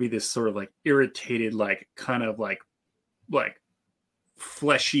wanted it to be this sort of like irritated, like kind of like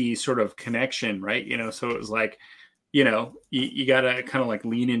fleshy sort of connection, right? So it was like, you gotta kind of like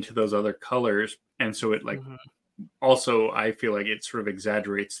lean into those other colors. And so it like also I feel like it sort of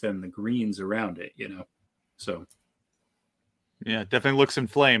exaggerates then the greens around it, so yeah, definitely looks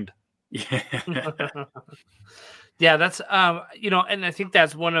inflamed. Yeah. Yeah, that's and I think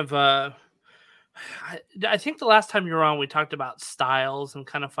that's one of I think the last time you were on we talked about styles and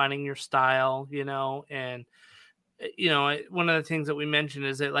kind of finding your style, and one of the things that we mentioned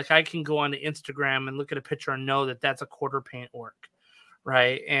is that like I can go onto Instagram and look at a picture and know that that's a quarter paint orc,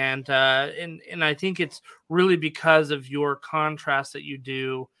 right? And I think it's really because of your contrast that you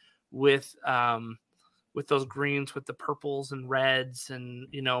do with those greens, with the purples and reds, and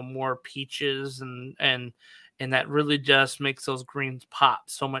more peaches, and that really just makes those greens pop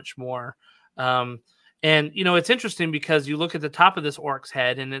so much more. And it's interesting because you look at the top of this orc's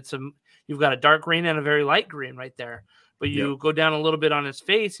head, and you've got a dark green and a very light green right there. But you go down a little bit on his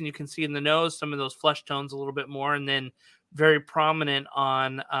face, and you can see in the nose some of those flesh tones a little bit more, and then very prominent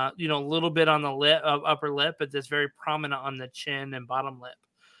on, a little bit on the lip, upper lip, but that's very prominent on the chin and bottom lip,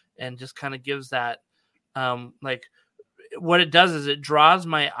 and just kind of gives that, like what it does is it draws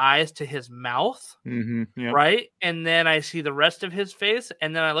my eyes to his mouth, right? And then I see the rest of his face,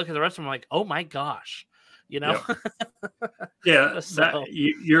 and then I look at the rest of him like, oh my gosh. Yeah, so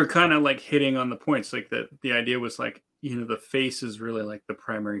you're kind of like hitting on the points. Like the idea was like, the face is really like the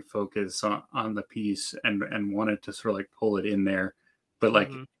primary focus on the piece, and wanted to sort of like pull it in there, but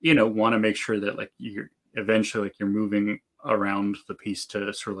like want to make sure that like you're eventually like you're moving around the piece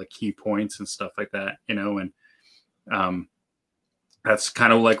to sort of like key points and stuff like that, and that's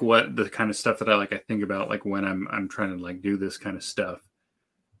kind of like what the kind of stuff that I think about like when I'm trying to like do this kind of stuff.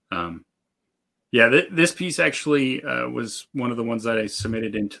 This piece actually was one of the ones that I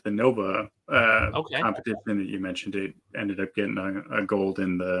submitted into the Nova competition that you mentioned. It ended up getting a gold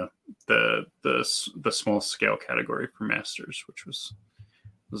in the small scale category for Masters, which was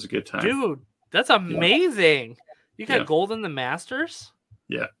a good time. Dude, that's amazing. You got gold in the Masters?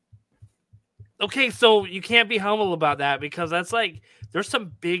 Yeah. Okay, so you can't be humble about that, because that's like there's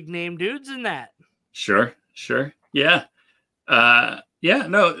some big name dudes in that. Sure. Yeah.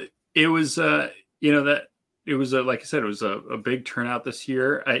 No, it was that it was like I said, it was a big turnout this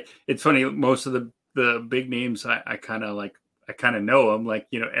year. It's funny, most of the big names I kind of know them. Like,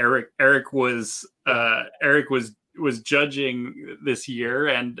 Eric was judging this year,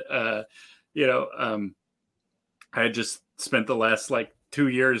 and I had just spent the last like 2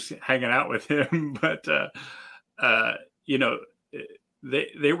 years hanging out with him, but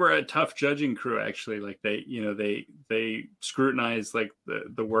they were a tough judging crew, actually. Like they scrutinized like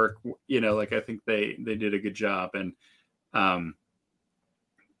the work, like I think they did a good job. And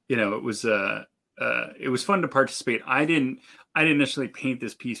it was fun to participate. I didn't necessarily paint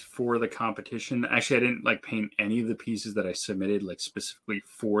this piece for the competition. Actually, I didn't like paint any of the pieces that I submitted like specifically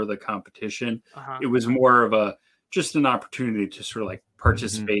for the competition. It was more of just an opportunity to sort of like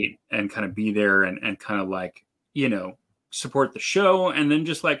participate and kind of be there and kind of like, support the show, and then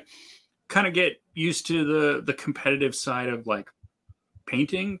just like kind of get used to the competitive side of like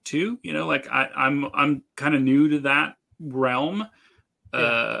painting too. Like I'm kind of new to that realm.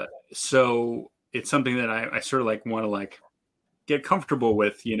 So it's something that I sort of like want to like get comfortable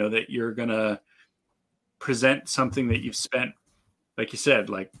with, that you're going to present something that you've spent, like you said,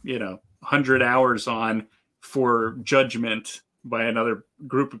 like, 100 hours on for judgment by another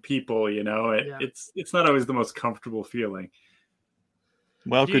group of people. It's not always the most comfortable feeling.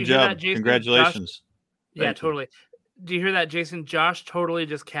 Well, good job. Congratulations. Josh, totally. Do you hear that, Jason? Josh totally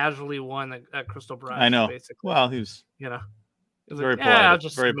just casually won a Crystal Brush. I know. Basically. Well, he was very polite. I'll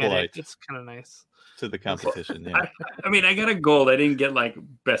just very polite. It's kind of nice to the competition. Yeah. I mean, I got a gold. I didn't get like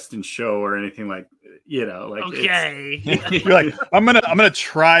best in show or anything like, like. Okay. You're like, I'm gonna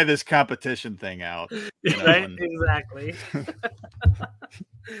try this competition thing out. Right? Exactly.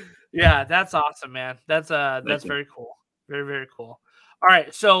 Yeah, that's awesome, man. That's very cool. Very, very cool. All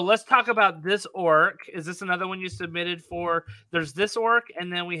right, so let's talk about this orc. Is this another one you submitted for? There's this orc,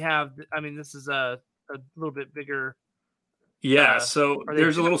 and then we have. I mean, this is a little bit bigger. Yeah, so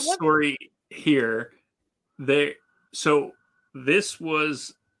there's a little story here. So this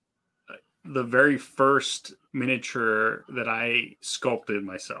was the very first miniature that I sculpted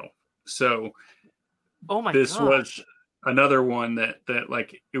myself. So this was another one that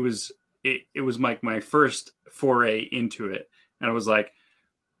like it was like my first foray into it. And I was like,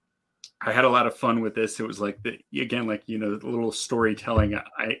 I had a lot of fun with this. It was like the little storytelling.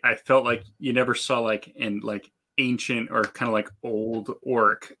 I felt like you never saw like in like ancient or kind of like old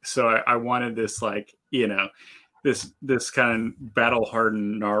orc. So I wanted this like, this kind of battle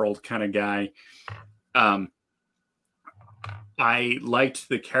hardened, gnarled kind of guy. I liked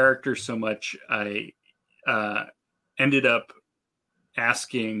the character so much. I ended up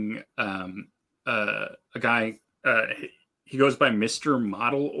asking a guy, he goes by Mr.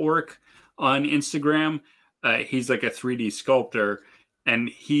 Model Orc on Instagram. He's like a 3D sculptor, and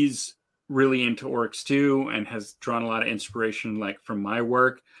he's really into orcs too, and has drawn a lot of inspiration like from my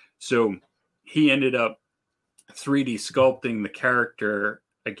work. So he ended up 3D sculpting the character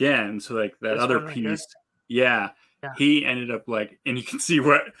again. So like that other piece, yeah. He ended up like, and you can see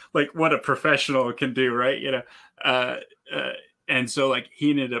what a professional can do, right? And so like he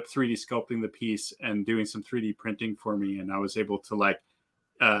ended up 3D sculpting the piece and doing some 3D printing for me. And I was able to like,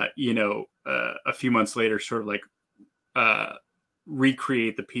 a few months later, sort of like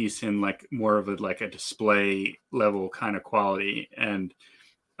recreate the piece in like more of a display level kind of quality. And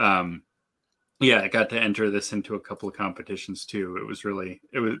I got to enter this into a couple of competitions too.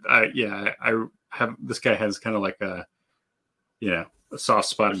 I have, this guy has kind of like a soft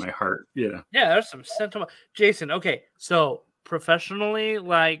spot in my heart. Yeah, there's some sentiment. Jason, okay, so professionally,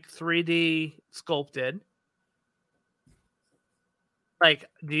 like 3D sculpted, like,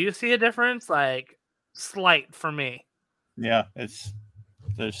 do you see a difference? Like, slight for me. Yeah,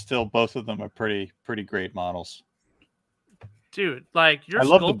 there's still, both of them are pretty great models. Dude, like, I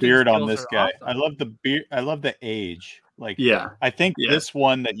love the beard on this guy. Awesome. I love the beard. I love the age. Like, I think this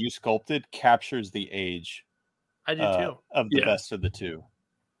one that you sculpted captures the age. I do too. Of the best of the two.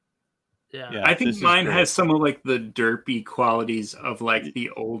 Yeah. I think mine has some of like the derpy qualities of like the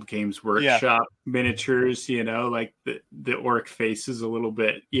old Games Workshop miniatures, like the orc face is a little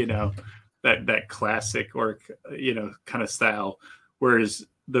bit, that classic orc, kind of style. Whereas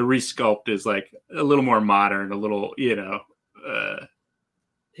the resculpt is like a little more modern, a little, he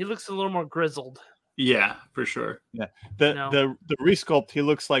looks a little more grizzled. Yeah, for sure. Yeah. The resculpt, he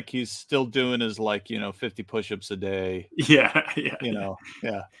looks like he's still doing his 50 push-ups a day. Yeah.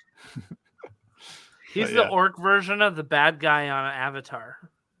 Yeah. He's the orc version of the bad guy on Avatar.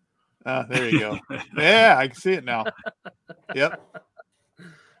 There you go. Yeah, I can see it now. Yep.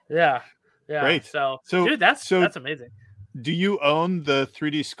 Yeah. Great. So dude, that's amazing. Do you own the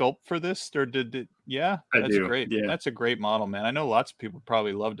 3D sculpt for this, or did it? Yeah, that's great. Yeah. That's a great model, man. I know lots of people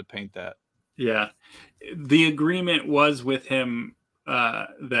probably love to paint that. Yeah, the agreement was with him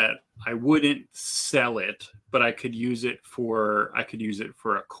that I wouldn't sell it but I could use it for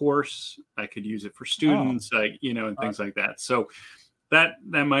a course. I could use it for students, and things like that. So that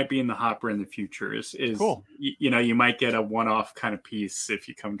might be in the hopper in the future. Is cool. You might get a one-off kind of piece if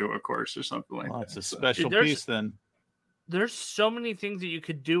you come to a course or something like that. It's a special piece then. There's so many things that you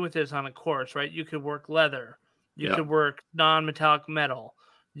could do with this on a course, right? You could work leather, you could work non-metallic metal,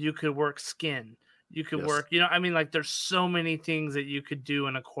 you could work skin, you could work, there's so many things that you could do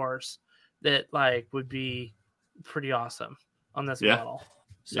in a course that would be pretty awesome on this model.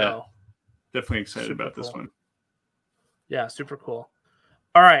 So definitely excited about this one. Yeah, super cool.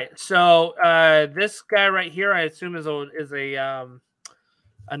 All right, so this guy right here, I assume is a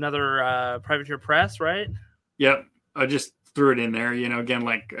another Privateer Press, right? Yep, I just threw it in there. Again,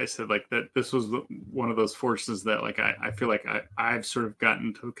 like I said, like that. This was one of those forces that, like, I feel like I've sort of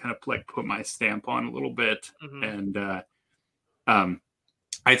gotten to kind of like put my stamp on a little bit, and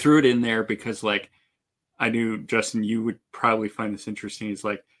I threw it in there because, like, I knew, Justin, you would probably find this interesting. Is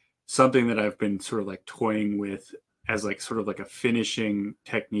like something that I've been sort of like toying with as like sort of like a finishing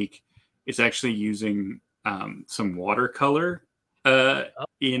technique is actually using some watercolor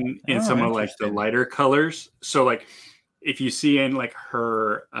in some of like the lighter colors. So like if you see in like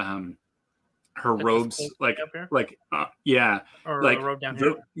her robes, like or like a robe down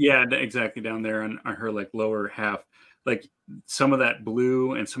here. Exactly, down there on her like lower half, like some of that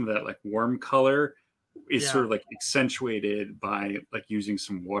blue and some of that like warm color is sort of like accentuated by like using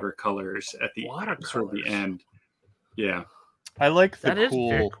some watercolors at the sort of the end. Yeah, I like the that cool.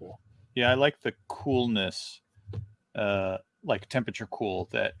 Is very cool. Yeah, I like the coolness, like temperature cool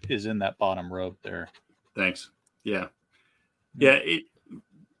that is in that bottom robe there. Thanks. Yeah.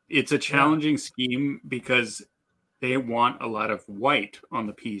 It's a challenging scheme because they want a lot of white on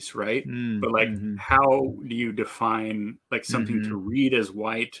the piece, right? But like, how do you define like something to read as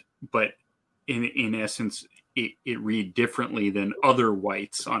white, but in essence, it read differently than other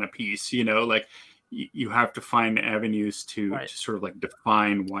whites on a piece? Like you have to find avenues to sort of like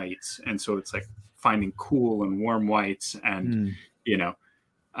define whites, and so it's like finding cool and warm whites, and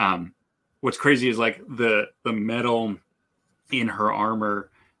what's crazy is like the metal in her armor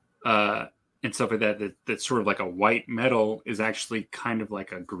and stuff like that's sort of like a white metal is actually kind of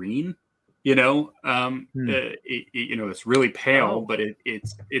like a green, it's really pale, but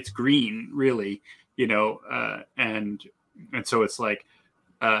it's green really, and so it's like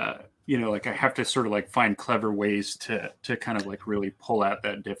like I have to sort of like find clever ways to kind of like really pull out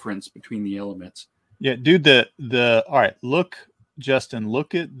that difference between the elements. Yeah, dude, the all right, look, Justin,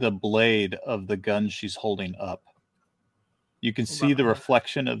 look at the blade of the gun she's holding up. You can see the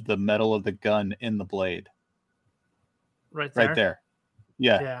reflection of the metal of the gun in the blade. Right there.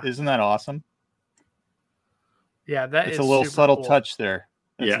 Yeah. Isn't that awesome? Yeah, it's a little subtle touch there.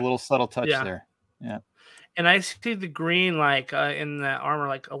 It's a little subtle touch there. Yeah. And I see the green like in the armor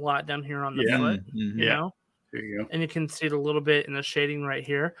like a lot down here on the foot, you know? There you go. And you can see it a little bit in the shading right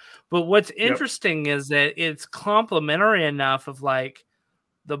here. But what's interesting is that it's complementary enough of like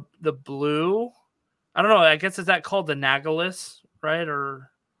the blue. I don't know. I guess is that called the Nagalis, right?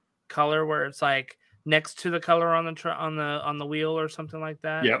 Or color where it's like next to the color on the wheel or something like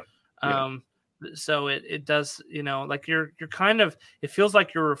that. Yep. So it does, like you're kind of, it feels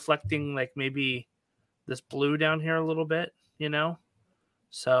like you're reflecting like maybe this blue down here a little bit,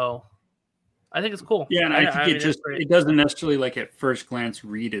 So I think it's cool. Yeah, and I think it doesn't necessarily like at first glance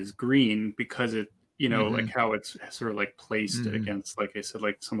read as green because it, like how it's sort of like placed against, like I said,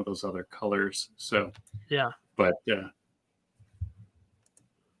 like some of those other colors. So but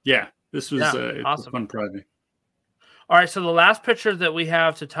this was awesome. It's a fun project. All right, so the last picture that we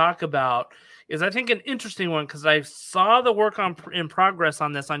have to talk about is, I think, an interesting one because I saw the work in progress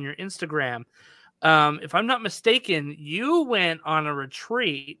on this on your Instagram. If I'm not mistaken, you went on a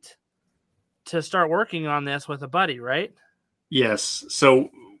retreat to start working on this with a buddy, right? Yes. So,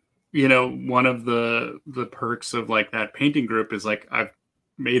 one of the perks of like that painting group is like I've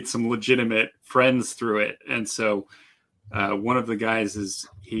made some legitimate friends through it. And so one of the guys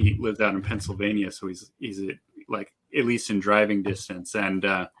he lives out in Pennsylvania. So he's like at least in driving distance. And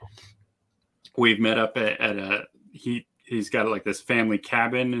we've met up at he's got like this family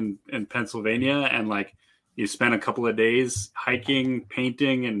cabin in Pennsylvania. And like you spend a couple of days hiking,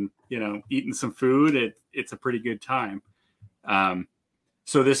 painting, and, eating some food. It's a pretty good time.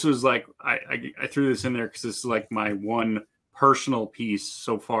 So this was like, I threw this in there because this is like my one personal piece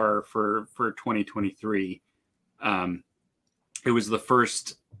so far for 2023. It was the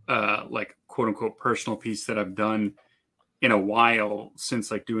first like quote unquote personal piece that I've done in a while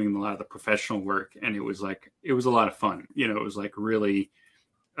since like doing a lot of the professional work. And it was a lot of fun. It was like really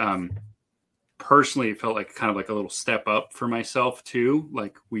personally, it felt like kind of like a little step up for myself too.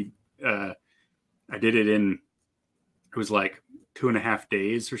 Like I did it it was like 2.5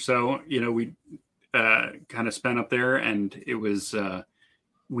 days or so, we kind of spent up there, and it was,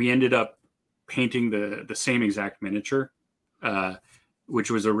 we ended up painting the same exact miniature,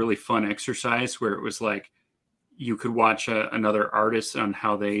 which was a really fun exercise where it was like, you could watch another artist on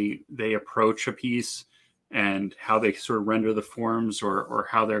how they approach a piece and how they sort of render the forms, or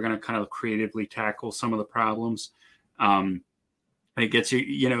how they're going to kind of creatively tackle some of the problems. And it gets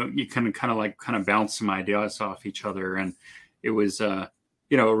you can kind of bounce some ideas off each other. And it was, a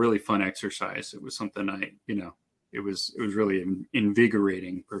really fun exercise. It was something it was really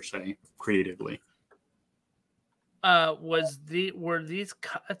invigorating per se, creatively. Were these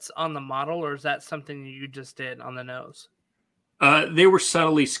cuts on the model, or is that something you just did on the nose? They were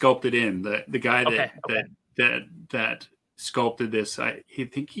subtly sculpted in. The guy that sculpted this, I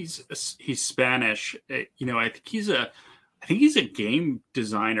think he's Spanish. I think he's a game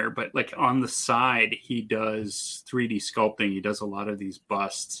designer, but like on the side, he does 3D sculpting. He does a lot of these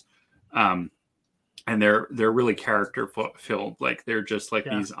busts. And they're really character filled. Like they're just like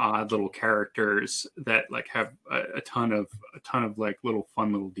these odd little characters that like have a ton of like little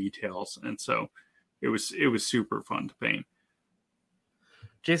fun little details. And so it was super fun to paint.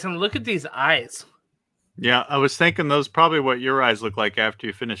 Jason, look at these eyes. Yeah, I was thinking those probably what your eyes look like after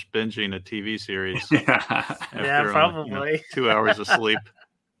you finish binging a TV series. Yeah, probably 2 hours of sleep.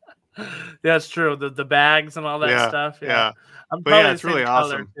 That's true. The bags and all that stuff. Yeah. It's really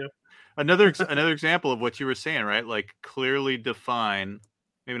awesome. Another example of what you were saying, right? Like clearly define,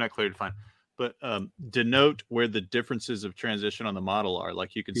 maybe not clearly define, but denote where the differences of transition on the model are.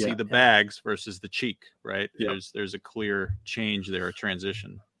 Like you can see the bags versus the cheek, right? Yeah. There's a clear change there, a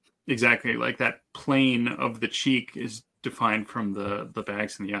transition. Exactly. Like that plane of the cheek is defined from the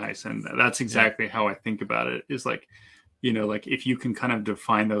bags and the eyes. And that's exactly how I think about it, is like, like if you can kind of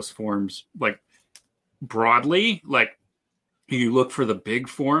define those forms like broadly, like you look for the big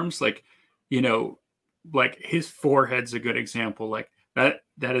forms, like, like his forehead's a good example. Like that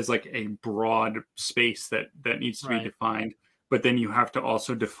is like a broad space that needs to be defined. But then you have to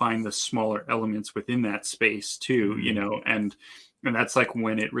also define the smaller elements within that space too, and that's like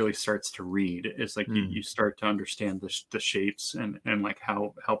when it really starts to read. It's like you start to understand the shapes and like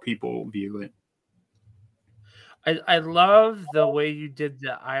how people view it. I love the way you did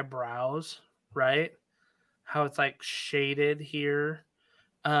the eyebrows, right? How it's like shaded here,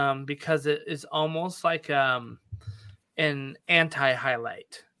 because it is almost like an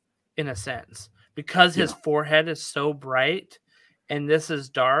anti-highlight in a sense, because his forehead is so bright and this is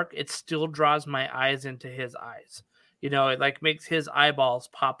dark. It still draws my eyes into his eyes. It like makes his eyeballs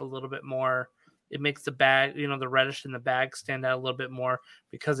pop a little bit more. It makes the bag, the reddish in the bag stand out a little bit more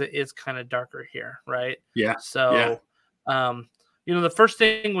because it is kind of darker here, right? Yeah. So, the first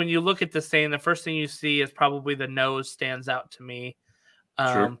thing when you look at this thing, the first thing you see is probably the nose stands out to me.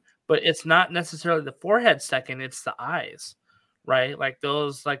 Sure. But it's not necessarily the forehead second, it's the eyes, right? Like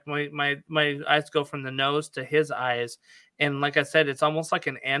those, like my eyes go from the nose to his eyes. And like I said, it's almost like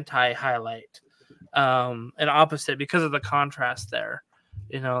an anti-highlight, an opposite because of the contrast there,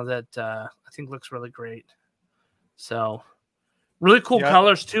 that I think looks really great. So really cool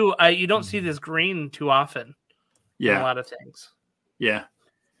colors too. You don't see this green too often. In a lot of things. Yeah.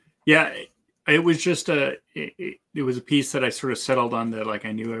 It was just it was a piece that I sort of settled on, that like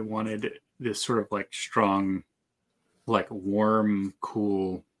I knew I wanted this sort of like strong, like warm,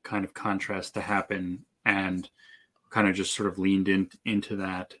 cool kind of contrast to happen, and kind of just sort of leaned into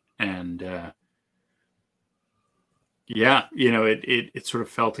that. And it sort of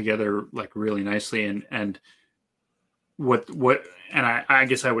fell together like really nicely. And what and I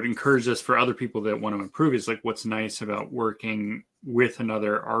guess I would encourage this for other people that want to improve, is like what's nice about working with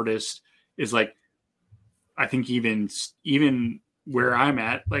another artist is like, I think even where I'm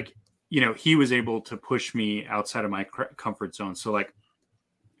at, like, he was able to push me outside of my comfort zone. So like,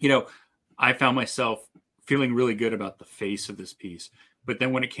 I found myself feeling really good about the face of this piece. But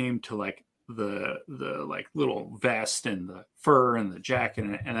then when it came to like the like little vest and the fur and the jacket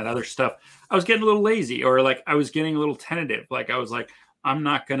and that other stuff, I was getting a little lazy, or like I was getting a little tentative. Like I was like, I'm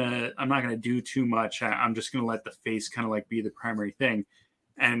not gonna do too much. I'm just gonna let the face kind of like be the primary thing.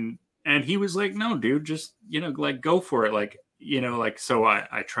 And he was like, no, dude, just, like go for it. Like, like, so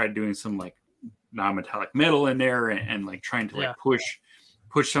I tried doing some like non-metallic metal in there and like trying to like push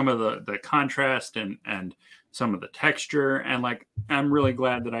some of the contrast and some of the texture. And like, I'm really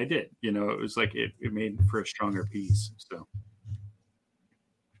glad that I did, it was like, it made for a stronger piece. So.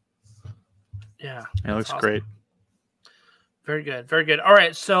 Yeah. It looks awesome. Great. Very good. Very good. All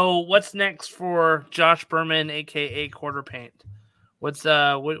right. So what's next for Josh Berman, aka Quarter Paint? What's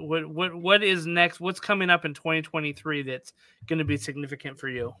what is next? What's coming up in 2023 that's going to be significant for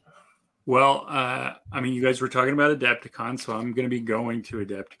you? Well, I mean, you guys were talking about Adepticon, so I'm going to be going to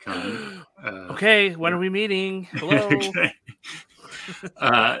Adepticon. Okay, when are we meeting? Hello. Okay.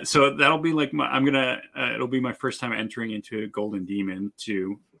 So that'll be like it'll be my first time entering into Golden Demon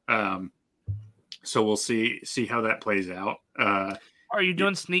too. So we'll see how that plays out. Are you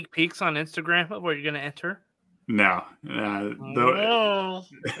doing sneak peeks on Instagram of where you're going to enter? No.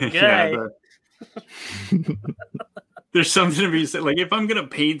 Okay. Yeah, there's something to be said. Like if I'm going to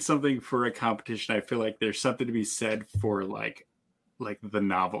paint something for a competition, I feel like there's something to be said for like the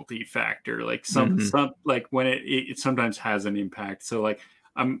novelty factor. Like some like when it sometimes has an impact. So like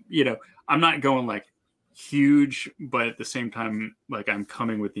I'm not going like huge, but at the same time, like I'm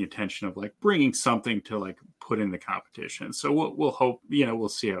coming with the intention of like bringing something to like put in the competition. So we'll hope, we'll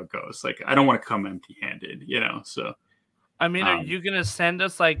see how it goes. Like I don't want to come empty handed, so. I mean, are you going to send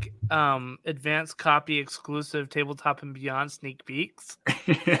us like advanced copy exclusive Tabletop and Beyond sneak peeks?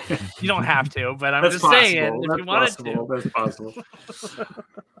 You don't have to, but I'm just saying if you wanted to. That's possible.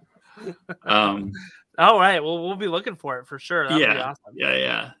 All right. Well, we'll be looking for it for sure. That'll be awesome.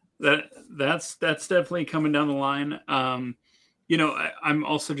 Yeah. That's definitely coming down the line. I'm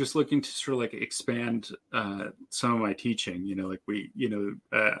also just looking to sort of like expand some of my teaching.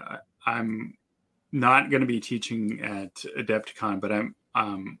 I'm not going to be teaching at Adepticon, but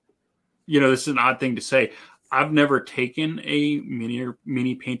I'm this is an odd thing to say. I've never taken a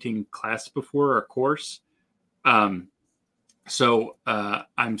mini painting class before or course. So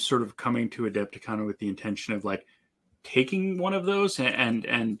I'm sort of coming to Adepticon with the intention of like taking one of those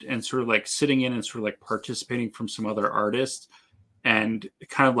and sort of like sitting in and sort of like participating from some other artists and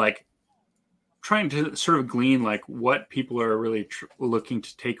kind of like trying to sort of glean like what people are really looking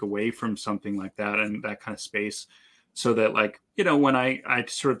to take away from something like that and that kind of space, so that like when I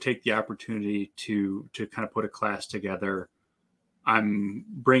sort of take the opportunity to kind of put a class together, I'm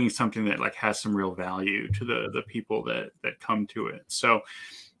bringing something that like has some real value to the people that come to it. So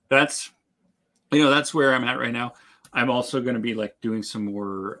that's where I'm at right now. I'm also going to be like doing some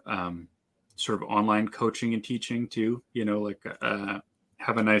more sort of online coaching and teaching too,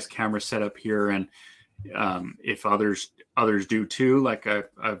 have a nice camera set up here. And if others do too, like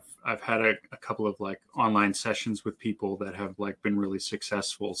I've had a couple of like online sessions with people that have like been really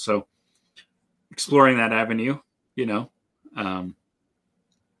successful. So exploring that avenue,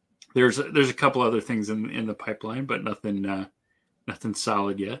 there's a couple other things in the pipeline, but nothing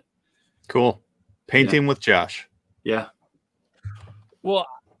solid yet. Cool. Painting with Josh. Yeah. Well,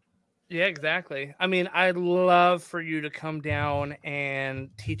 yeah, exactly. I mean, I'd love for you to come down and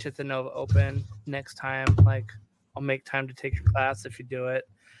teach at the Nova Open next time. Like, I'll make time to take your class if you do it.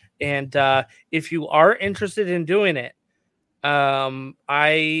 And if you are interested in doing it,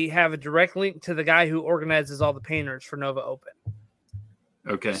 I have a direct link to the guy who organizes all the painters for Nova Open.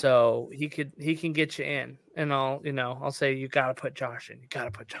 Okay. So he can get you in, and I'll say you got to put Josh in. You got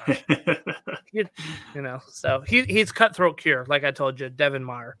to put Josh in. So he's Cutthroat Cure, like I told you, Devin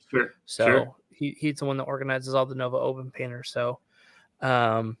Meyer. Sure. So sure. He's the one that organizes all the Nova Open painters. So,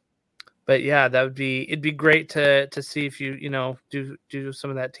 but yeah, it'd be great to see if you do some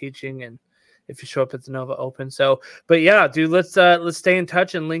of that teaching and if you show up at the Nova Open. So, but yeah, dude, let's stay in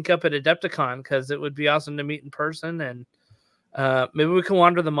touch and link up at Adepticon, because it would be awesome to meet in person. And maybe we can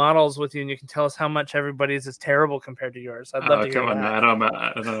wander the models with you and you can tell us how much everybody's is terrible compared to yours. I'd love to hear that. I don't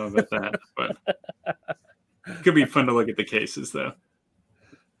know about that, but it could be fun to look at the cases though.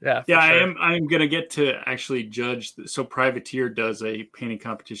 Yeah. Yeah. Sure. I'm going to get to actually judge. So Privateer does a painting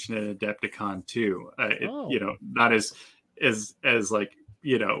competition at Adepticon too. Not as like,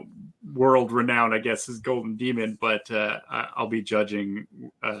 world renowned, I guess, as Golden Demon, but I'll be judging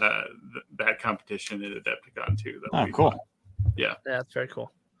that competition at Adepticon too. That'll be cool. Fun. Yeah, that's very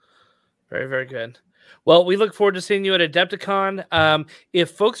cool. Very, very good. Well, we look forward to seeing you at Adepticon.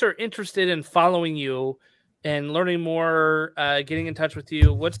 If folks are interested in following you and learning more, getting in touch with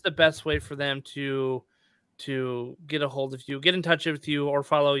you, what's the best way for them to get a hold of you, get in touch with you, or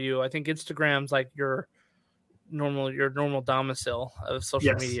follow you? I think Instagram's like your normal domicile of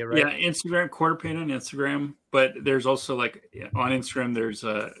social media, right? Yeah, Instagram, Quarter Paint on Instagram, but there's also like on Instagram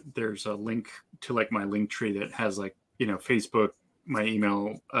there's a link to like my link tree that has like Facebook, my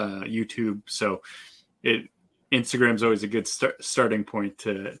email, YouTube. So Instagram's always a good starting point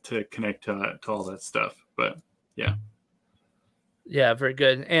to connect to all that stuff. But yeah, very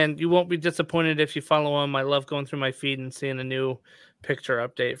good. And you won't be disappointed if you follow them. I love going through my feed and seeing a new picture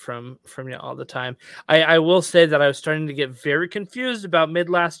update from you all the time. I will say that I was starting to get very confused about mid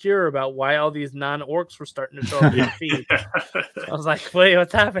last year about why all these non-orcs were starting to show up on the feed. I was like, wait,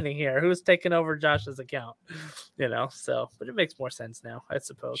 what's happening here? Who's taking over Josh's account? So, but it makes more sense now, I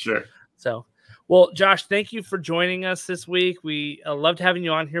suppose. Sure. So, well, Josh, thank you for joining us this week. We loved having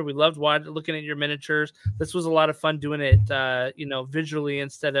you on here. We loved looking at your miniatures. This was a lot of fun doing it, visually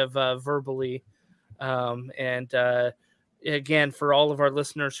instead of verbally. Again, for all of our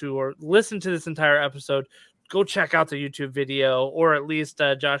listeners who are listening to this entire episode, go check out the YouTube video or at least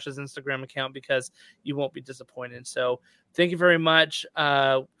Josh's Instagram account because you won't be disappointed. So thank you very much.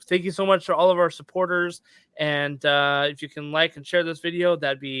 Thank you so much to all of our supporters. And if you can like and share this video,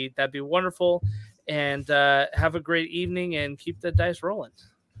 that'd be wonderful. And have a great evening and keep the dice rolling.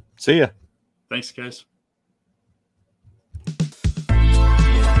 See ya. Thanks, guys.